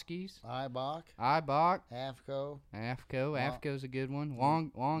 Ibach. Poskies, Ibach. Ibach, AFCO. AFCO. Long- AFCO's a good one.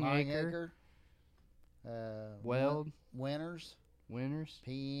 Long Acre, Weld, Winners. Winners,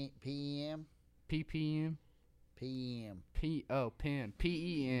 PM. PPM, PM. PEM,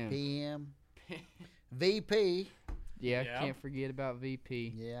 PM. VP. Yeah, Yeah. can't forget about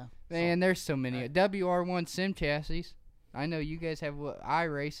VP. Yeah. Man, there's so many. WR1 sim chassis. I know you guys have what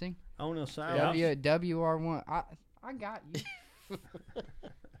iRacing. on the side. Yeah. WR1. I got you.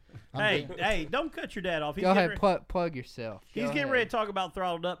 Hey, don't cut your dad off. He's Go getting ahead, plug yourself. He's Go getting ahead. ready to talk about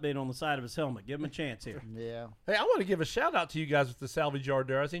throttled up being on the side of his helmet. Give him a chance here. Yeah. Hey, I want to give a shout out to you guys with the salvage yard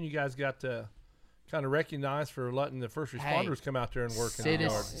there. I think you guys got kind of recognized for letting the first responders come out there and work in the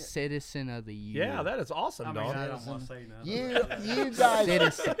yard. Citizen of the year. Yeah, that is awesome, I mean, dog. I don't want to say nothing. You guys,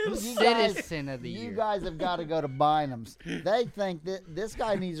 Citizen of the you year. guys have got to go to Bynum's. They think that this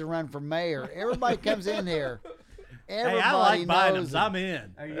guy needs to run for mayor. Everybody comes in here. Everybody Hey, I like knows Bynum's. him. I'm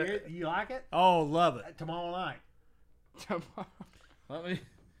in. Are you like it? Oh, love it. Tomorrow night. Let me,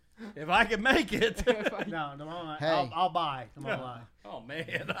 if I can make it. No, tomorrow night. Hey. I'll buy tomorrow night. Oh,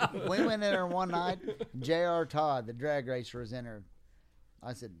 man. We went in there one night. J.R. Todd, the drag racer, was in there.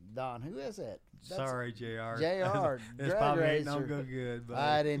 I said, Don, who is that? Sorry, Jr. Jr. This drag probably racer. ain't no go good, but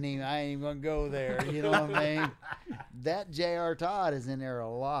I ain't even gonna go there. You know what I mean? That J.R. Todd is in there a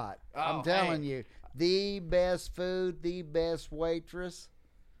lot. I'm Oh, telling you, the best food, the best waitress.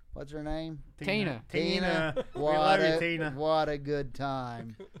 What's her name? Tina. Tina. We What love a, you, Tina. What a good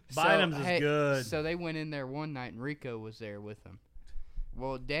time. Bynum's is good. So they went in there one night and Rico was there with them.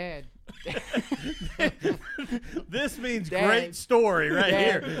 Well, Dad. This means Dad. great story right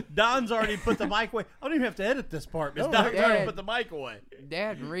Dad. here. Don's already put the mic away. I don't even have to edit this part. Miss No, Don's already Dad. put the mic away.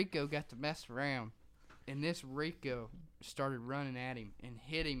 Dad and Rico got to mess around, and this Rico started running at him and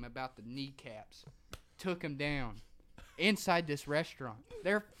hit him about the kneecaps, took him down inside this restaurant.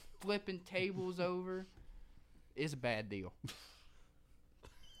 They're flipping tables over. It's a bad deal.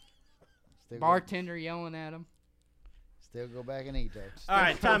 Bartender yelling at him. Still go back and eat there. All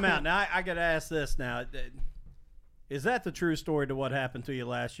right, time out. Now, I got to ask this now. Is that the true story to what happened to you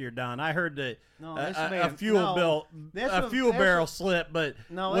last year, Don? I heard that No, a, this a man- fuel no, bill, this a was- fuel this barrel was- slipped, but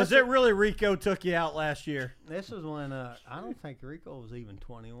No, was this it really Rico took you out last year? This was when I don't think Rico was even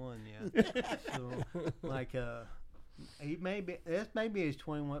 21 yet. So like he maybe this may be his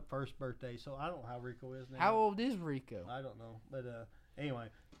 21st birthday. So I don't know how Rico is now. How old is Rico? I don't know, but anyway,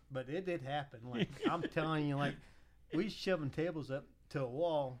 but it did happen. Like I'm telling you, like we shoving tables up to a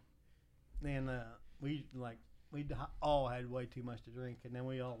wall, and we all had way too much to drink, and then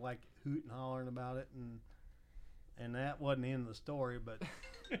we all like hooting and hollering about it, and that wasn't the end of the story, but.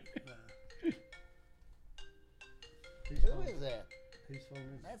 Who is that? Who's phone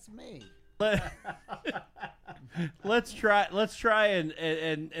is- That's me. Let's try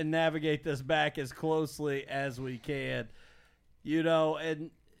and navigate this back as closely as we can. You know,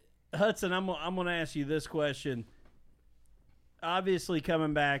 and Hudson, I'm going to ask you this question. Obviously,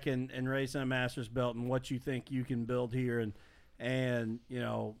 coming back and racing a Mastersbilt and what you think you can build here, and you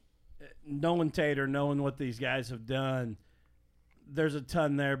know, knowing Tater, knowing what these guys have done, there's a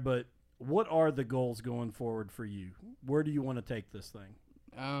ton there. But what are the goals going forward for you? Where do you want to take this thing?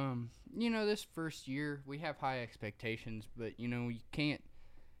 You know, this first year we have high expectations, but you know you can't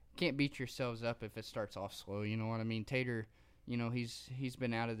beat yourselves up if it starts off slow. You know what I mean? Tater he's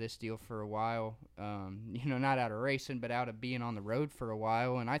been out of this deal for a while. Not out of racing, but out of being on the road for a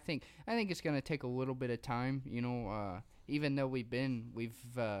while. And I think it's going to take a little bit of time. Even though we've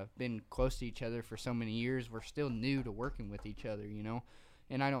been close to each other for so many years, we're still new to working with each other.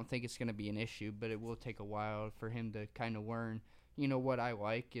 And I don't think it's going to be an issue, but it will take a while for him to kind of learn, what I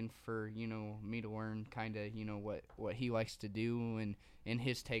like, and for, me to learn kind of, what he likes to do and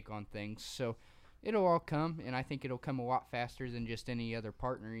his take on things. So it'll all come, and I think it'll come a lot faster than just any other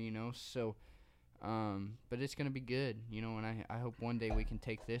partner, So, but it's going to be good, and I hope one day we can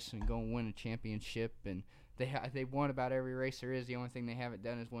take this and go and win a championship. And they've won about every race there is. The only thing they haven't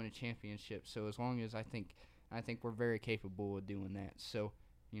done is win a championship. So as long as I think we're very capable of doing that. So,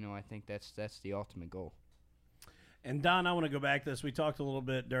 I think that's the ultimate goal. And Don, I want to go back to this. We talked a little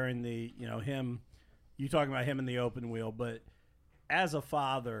bit during the, you talking about him in the open wheel, but as a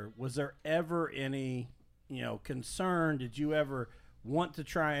father, was there ever any, concern? Did you ever want to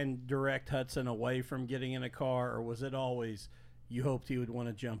try and direct Hudson away from getting in a car, or was it always you hoped he would want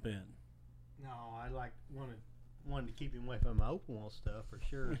to jump in? No, I wanted to keep him away from my open wheel stuff for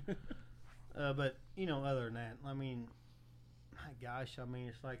sure. But other than that, I mean, my gosh,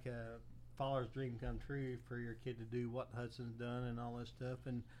 it's like a father's dream come true for your kid to do what Hudson's done and all this stuff.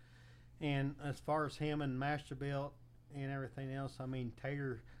 And as far as him and Mastersbilt and everything else,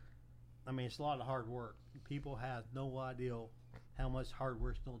 Tater, it's a lot of hard work. People have no idea how much hard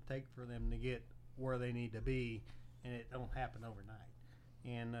work it's going to take for them to get where they need to be, and it don't happen overnight.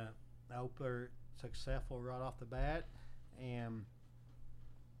 And I hope they're successful right off the bat. And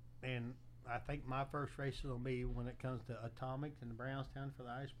I think my first race will be when it comes to Atomics in Brownstown for the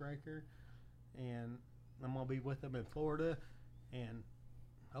icebreaker. And I'm going to be with them in Florida. And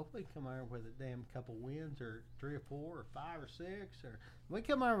hopefully come out with a damn couple wins, or 3 or 4 or 5 or 6. Or we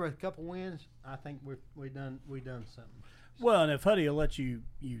come out with a couple wins, I think we done something. Well, and if Huddy will let you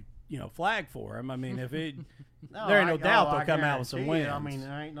flag for him, if it, there ain't no doubt they'll come out with some wins.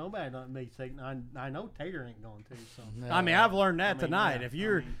 There ain't nobody don't be saying. I know Tater ain't going to. So no. I've learned that tonight.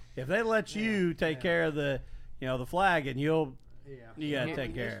 Yeah, if they let you take care of the the flag, and you gotta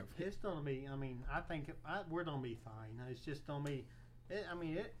take care of it. It's gonna be. I think we're gonna be fine. It's just gonna be.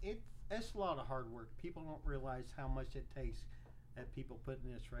 It's a lot of hard work. People don't realize how much it takes that people put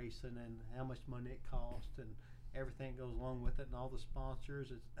in this racing, and how much money it costs, and everything goes along with it, and all the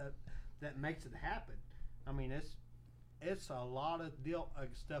sponsors that makes it happen. It's a lot of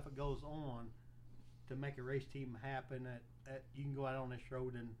stuff that goes on to make a race team happen. That you can go out on this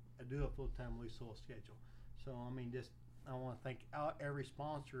road and do a full-time loose soil schedule. So I want to thank every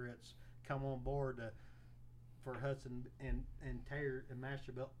sponsor that's come on board for Hudson and Tater and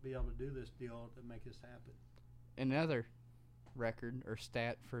Mastersbilt to be able to do this deal to make this happen. Another record or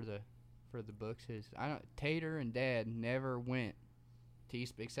stat for the books is Tater and Dad never went to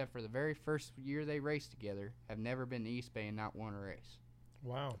East Bay except for the very first year they raced together. Have never been to East Bay and not won a race.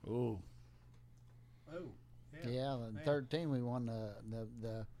 Wow. Ooh. Oh. Yeah, in 13 we won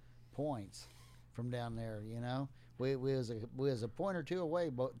the points from down there. We was a point or two away,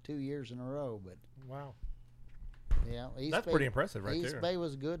 2 years in a row. But wow. Yeah, that's pretty impressive, right East there. Bay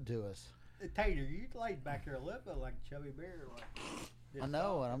was good to us. Tater, you laid back there a little bit like Chubby Bear. I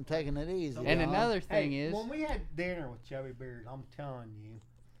know, and I'm taking it easy. And another thing is, when we had dinner with Chubby Bear, I'm telling you,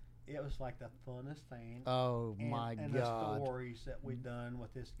 it was like the funnest thing. Oh my God! And the stories that we've done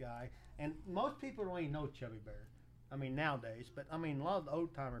with this guy, and most people don't even know Chubby Bear. Nowadays, but a lot of the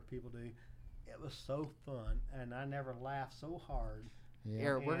old timer people do. It was so fun, and I never laughed so hard. Yeah,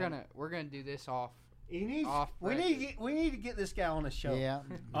 here, we're gonna do this off. We need to get this guy on the show. Yeah.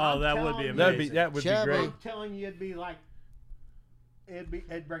 Oh, that would be amazing. That would be great. I'm telling you, it'd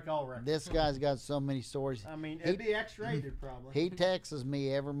break all records. This guy's got so many stories. It'd be X-rated probably. He texts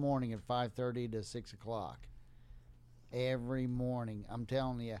me every morning at 5:30 to 6 o'clock. Every morning, I'm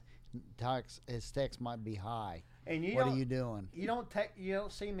telling you, his text might be high. And what are you doing? You don't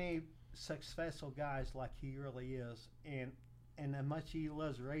see many successful guys like he really is, and how much he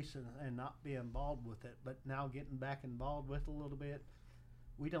loves racing and not be involved with it, but now getting back involved with a little bit.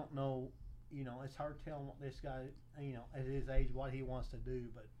 We don't know, it's hard telling what this guy, at his age, what he wants to do,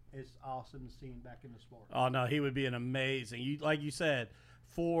 but it's awesome to see him back in the sport. Oh no, he would be an amazing. Like you said,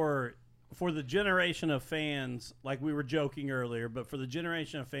 for the generation of fans, like we were joking earlier, but for the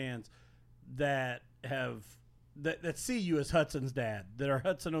generation of fans that see you as Hudson's dad, that are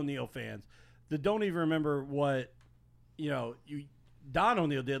Hudson O'Neal fans, that don't even remember what Don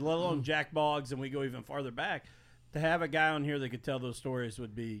O'Neal did, let alone Jack Boggs, and we go even farther back. To have a guy on here that could tell those stories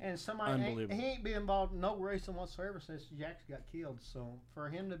would be unbelievable. He ain't been involved in no racing whatsoever since Jack's got killed. So for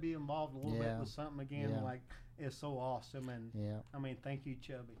him to be involved a little bit with something again, like is so awesome. And Yeah. I mean, thank you,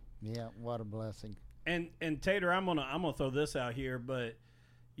 Chubby. Yeah, what a blessing. And Tater, I'm gonna throw this out here, but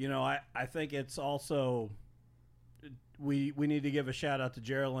I think it's also we need to give a shout out to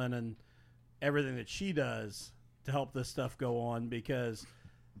Geraldine and everything that she does to help this stuff go on, because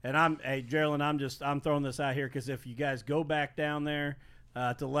Geraldine, I'm throwing this out here because if you guys go back down there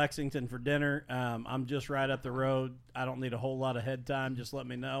to Lexington for dinner, I'm just right up the road. I don't need a whole lot of head time. Just let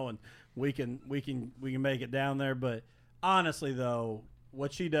me know and we can make it down there. But honestly though,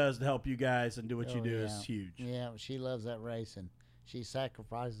 what she does to help you guys and do what you do is huge. Yeah, she loves that racing. She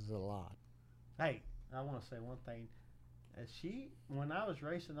sacrifices a lot. Hey, I want to say one thing. When I was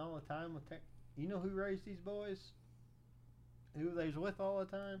racing all the time with you know who raised these boys? Who they was with all the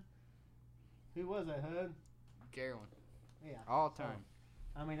time? Who was that, Hud? Carolyn. Yeah. All the time.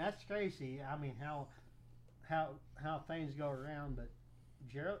 I mean, that's crazy. I mean, how things go around, but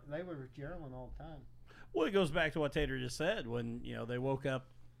they were with Geraldine all the time. Well, it goes back to what Tater just said when they woke up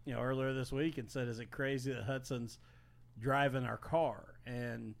earlier this week and said, "Is it crazy that Hudson's driving our car?"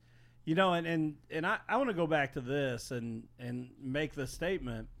 And and I want to go back to this and make the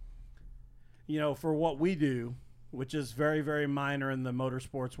statement. For what we do, which is very, very minor in the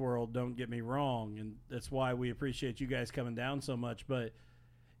motorsports world, don't get me wrong, and that's why we appreciate you guys coming down so much. But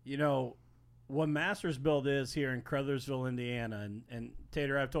what Mastersbilt is here in Crothersville, Indiana, and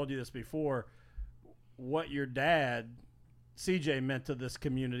Tater, I've told you this before, what your dad CJ meant to this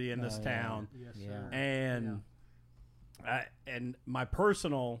community in this town. Yes, Yeah. sir. And and my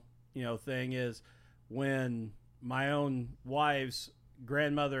personal thing is when my own wife's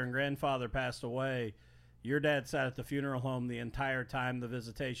grandmother and grandfather passed away, your dad sat at the funeral home the entire time the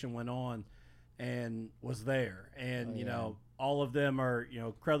visitation went on and was there. And all of them are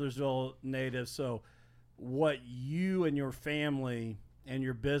Crothersville natives, so what you and your family and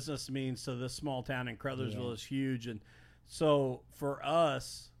your business means to this small town in Crothersville is huge. And so for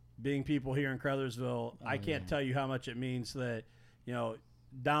us being people here in Crothersville, I can't tell you how much it means that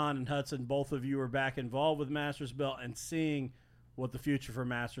Don and Hudson, both of you are back involved with Mastersbilt and seeing what the future for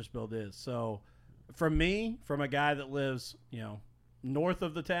Mastersbilt is. So from a guy that lives north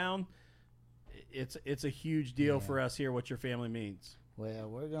of the town, it's a huge deal for us here what your family means. Well,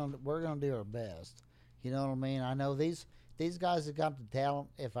 we're gonna do our best. You know what I mean? I know these guys have got the talent.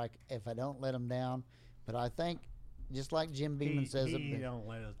 If I don't let them down, but I think just like Jim Beeman says he it, don't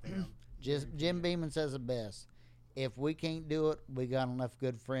let us down. Jim Beeman says it best. If we can't do it, we got enough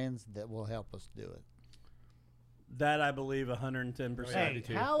good friends that will help us do it. That I believe 110%. Hey,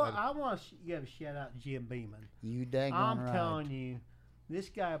 too. I want to give a shout out to Jim Beeman. You daggone I'm right. telling you, this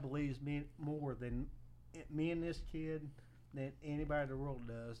guy believes me more than me and this kid than anybody in the world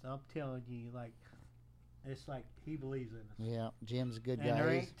does. I'm telling you, it's like he believes in us. Yeah, Jim's a good And guy. there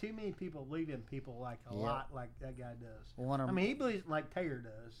He's- ain't too many people believe in people like a Yep. lot like that guy does. One of I mean, he believes like Taylor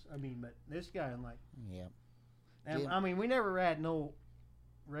does. I mean, but this guy yeah. and Jim- I mean, we never had no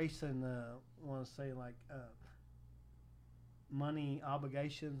racing. Want to say money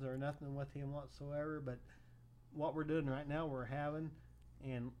obligations or nothing with him whatsoever. But what we're doing right now, we're having,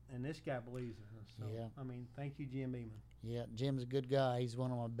 and this guy believes in us. So Yeah. I mean, thank you, Jim Beeman. Yeah, Jim's a good guy. He's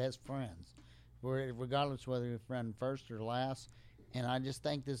one of my best friends. Regardless whether we're friend first or last. And I just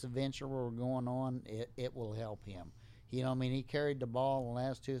think this adventure where we're going on, it will help him. You know, I mean, he carried the ball the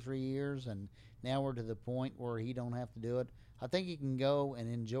last 2 or 3 years, and now we're to the point where he don't have to do it. I think he can go and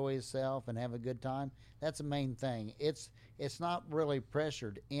enjoy himself and have a good time. That's the main thing. It's not really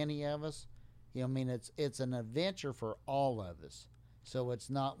pressured any of us. You know, I mean, it's an adventure for all of us. So it's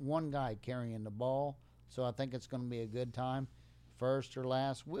not one guy carrying the ball. So I think it's going to be a good time. First or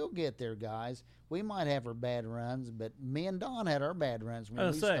last, we'll get there, guys. We might have our bad runs, but me and Don had our bad runs when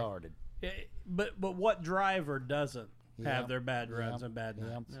we started. Yeah, but what driver doesn't have their bad runs Yep. and bad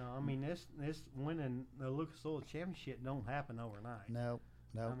nights? No, I mean this winning the Lucas Oil Championship don't happen overnight. No.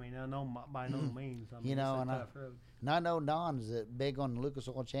 I mean, I know by no means. I mean, You know, it's and a tough road. And I know Don is big on the Lucas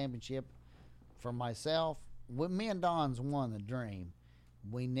Oil Championship. For myself, me and Don's won the dream.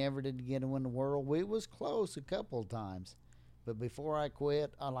 We never did get to win the world. We was close a couple of times. But before I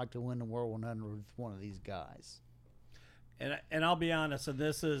quit, I'd like to win the World 100 with one of these guys. And I'll be honest, and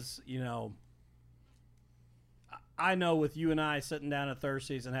this is, I know with you and I sitting down at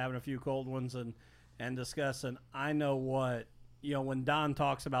Thirsties and having a few cold ones and discussing, I know what, when Don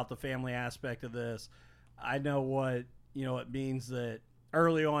talks about the family aspect of this, I know what, it means that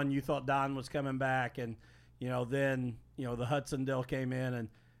early on you thought Don was coming back and, then, the Hudson deal came in. And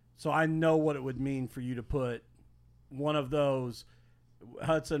so I know what it would mean for you to put one of those,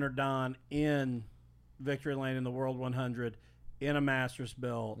 Hudson or Don, in victory lane in the World 100 in a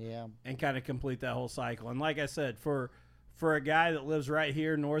Mastersbilt Yeah. and kind of complete that whole cycle. And like I said, for a guy that lives right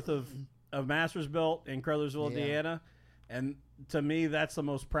here north of Mastersbilt in Crothersville, Yeah. Indiana, and to me, that's the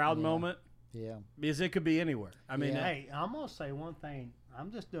most proud Yeah. moment Yeah. because it could be anywhere. I mean, Yeah. Hey, I'm gonna say one thing.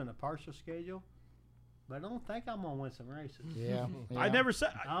 I'm just doing a partial schedule, but I don't think I'm gonna win some races. Yeah. I never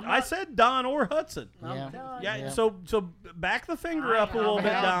said. I'm I not- said Don or Hudson. I'm Yeah. telling Yeah. you. So back the finger up a little bit,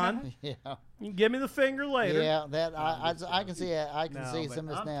 Don. Yeah. You can give me the finger later. Yeah. That I can see that. I can No, see but some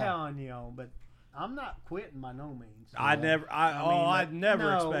of this I'm now. telling you, but I'm not quitting by no means. I'd never. I'd never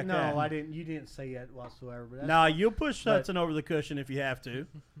no, expect no, that. I didn't. You didn't say that whatsoever. But that's Nah, you'll push but- Hudson over the cushion if you have to.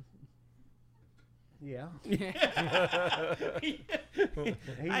 yeah. He He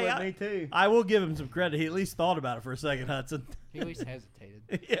with me too. I will give him some credit. He at least thought about it for a second, Hudson. He at least hesitated.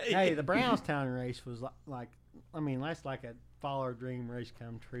 Hey, the Brownstown race was like, I mean, that's like a follow our dream race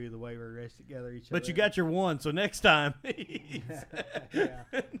come true. The way we raced together each other. But you got your one, so next time. Yeah.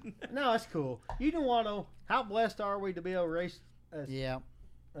 No, it's cool. You know what? Though, how blessed are we to be able to race as Yeah.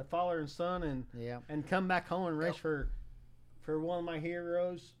 a father and son, Yeah. and come back home and race for one of my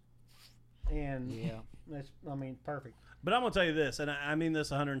heroes. And Yeah. that's, I mean, perfect. But I'm gonna tell you this, and I mean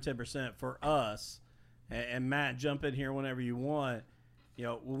this 110% for us. And Matt, jump in here whenever you want. You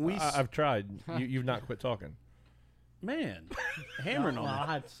know, when we I've tried. You've not quit talking. man hammering Well, on I it.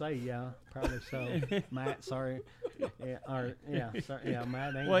 had to say, yeah, probably so. Matt, sorry. Yeah,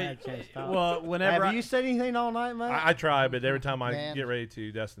 Matt ain't Well, had a chance to talk. well, whenever Have you said anything all night, Matt? I try, but every time I Man. get ready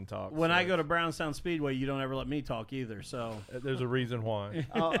to, Destin talks. when so I go to Brownstown Speedway, you don't ever let me talk either. So there's a reason why.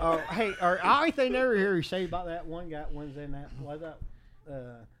 Hey, I think never hear you say about that one guy. One's in that. Was that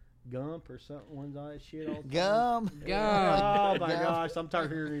Gump or something? One's on that shit all the time. Gum. Oh my Gum. gosh, I'm tired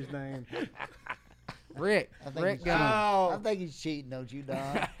of hearing his name. Rick. I think Rick he's Gunn. I think he's cheating, don't you,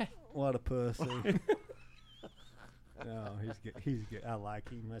 Don? What a pussy. No, he's good. He's good. I like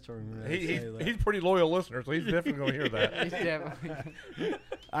him. That's what I'm going to say. That. He's pretty loyal listener, so he's definitely going to hear that. He's definitely.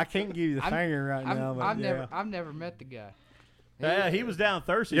 I can't give you the finger right now, but I've never met the guy. yeah, he was down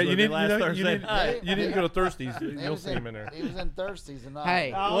Thursday. Yeah, you need, last Thursday night. you need to go to Thirsties. He You'll was see him in there. He was in Thirsties tonight.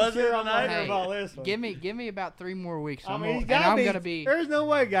 Hey, Was it I'm tonight? not Hey, about this one. give me about 3 more weeks. I I'm mean, he's gonna, and got I'm to gonna be. There's no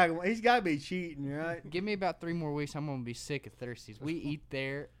way he's got to be cheating, right? Give me about 3 more weeks. I'm gonna be sick of Thirsties. We eat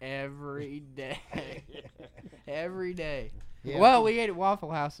there every day, every day. Yeah. Well, we ate at Waffle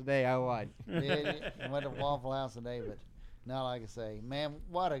House today. I lied. Yeah, went to Waffle House today, but not like I say, man,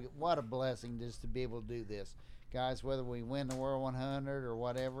 what a blessing just to be able to do this, guys. Whether we win the World 100 or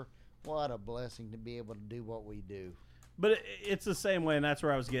whatever, what a blessing to be able to do what we do. But it's the same way, and that's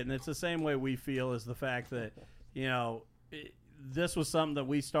where I was getting. It's the same way we feel is the fact that, you know, this was something that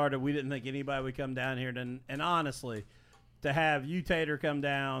we started. We didn't think anybody would come down here. And honestly, to have you, Tater, come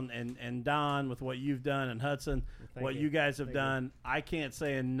down and Don with what you've done and Hudson, Thank what you. you guys have Thank you. done, I can't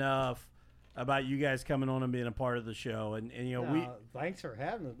say enough about you guys coming on and being a part of the show. And you know, Thanks for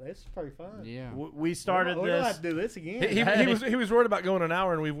having us. It's pretty fun. Yeah. we started we don't this. have to do this again. He was worried about going an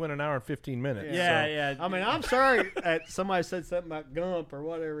hour, and we've went an hour and 15 minutes. Yeah, so. yeah. I mean, I'm sorry that somebody said something about Gump or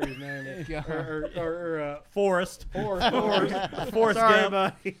whatever his name is. or Forrest. Forrest. Forrest Sorry, Gump.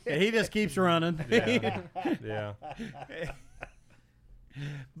 buddy. Yeah, he just keeps running. Yeah.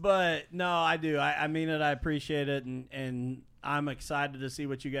 But no, I do. I mean it. I appreciate it, and I'm excited to see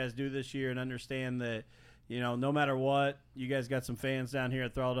what you guys do this year, and understand that, you know, no matter what, you guys got some fans down here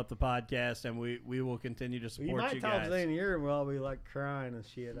at Throttled Up the Podcast, and we will continue to You support might you talk guys. today in the year and we'll all be like crying and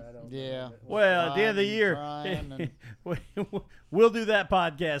shit. I don't Yeah. know. Well, at the end of the year, Crying we'll do that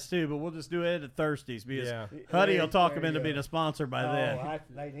podcast too, but we'll just do it at Thirsties because Yeah. Huddy will talk There him into you being go. a sponsor by then.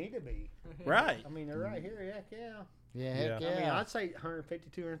 They need to be. Right. I mean, they're right here. Heck yeah. Yeah, heck Yeah. yeah. I mean, I'd say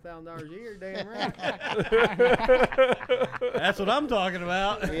 $150,000-$200,000 a year. Damn right. That's what I'm talking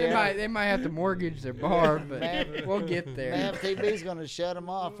about. They might have to mortgage their bar, but Man. we'll get there. Man, TV's going to shut them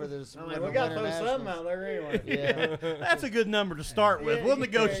off for this. I for mean, the we got to Winter throw something Nationals. out there anyway. Yeah. That's a good number to start with. Yeah, We'll yeah,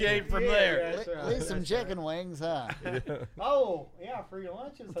 negotiate from yeah, there. that's right, At least some that's chicken right. wings, huh? Oh, yeah, free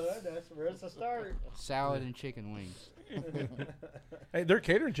lunches, Hud. That's where it's a start. Salad and chicken wings. Hey, they're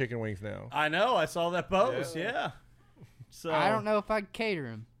catering chicken wings now. I know. I saw that post. Yeah. So I don't know if I'd cater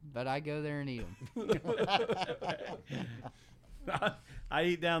them, but I go there and eat them. I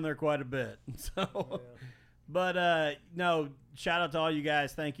eat down there quite a bit. So, but no, shout out to all you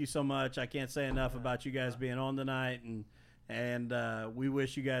guys. Thank you so much. I can't say enough about you guys being on tonight, and we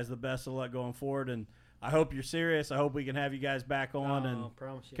wish you guys the best of luck going forward. And I hope you're serious. I hope we can have you guys back on and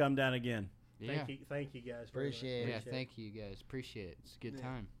promise you. come down again. Yeah. Thank you guys. very much. Appreciate it. Yeah, thank you guys. Appreciate it. It's a good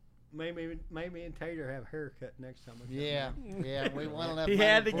time. maybe and Tater have a haircut next time. We come Yeah, down. yeah. We went enough He money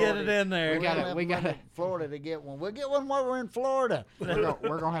had in to get it Florida. in there. We gotta- Florida to get one. We'll get one while we're in Florida. We're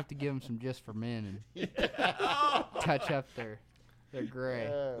gonna have to give them some just for men and touch up their gray.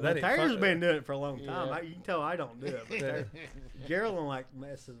 That ain't Tater's fun. been doing it for a long time. Yeah. You can tell I don't do it. But Geraldine like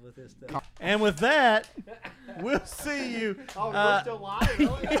messes with this stuff. And with that, we'll see you. Oh, we're still live,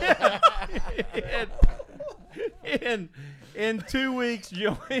 really? in 2 weeks,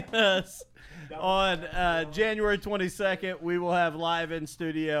 join us on January 22nd. We will have live in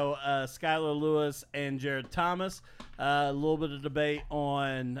studio Skylar Lewis and Jared Thomas. A little bit of debate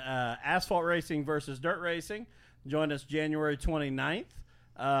on asphalt racing versus dirt racing. Join us January 29th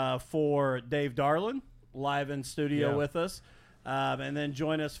for Dave Darlin live in studio with us. And then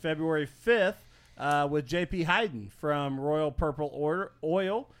join us February 5th with JP Hayden from Royal Purple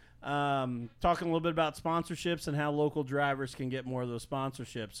Oil. Talking a little bit about sponsorships and how local drivers can get more of those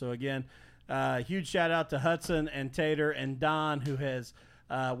sponsorships. So again, huge shout out to Hudson and Tater and Don, who has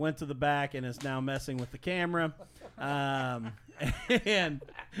went to the back and is now messing with the camera. And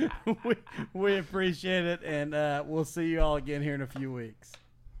we appreciate it, and we'll see you all again here in a few weeks.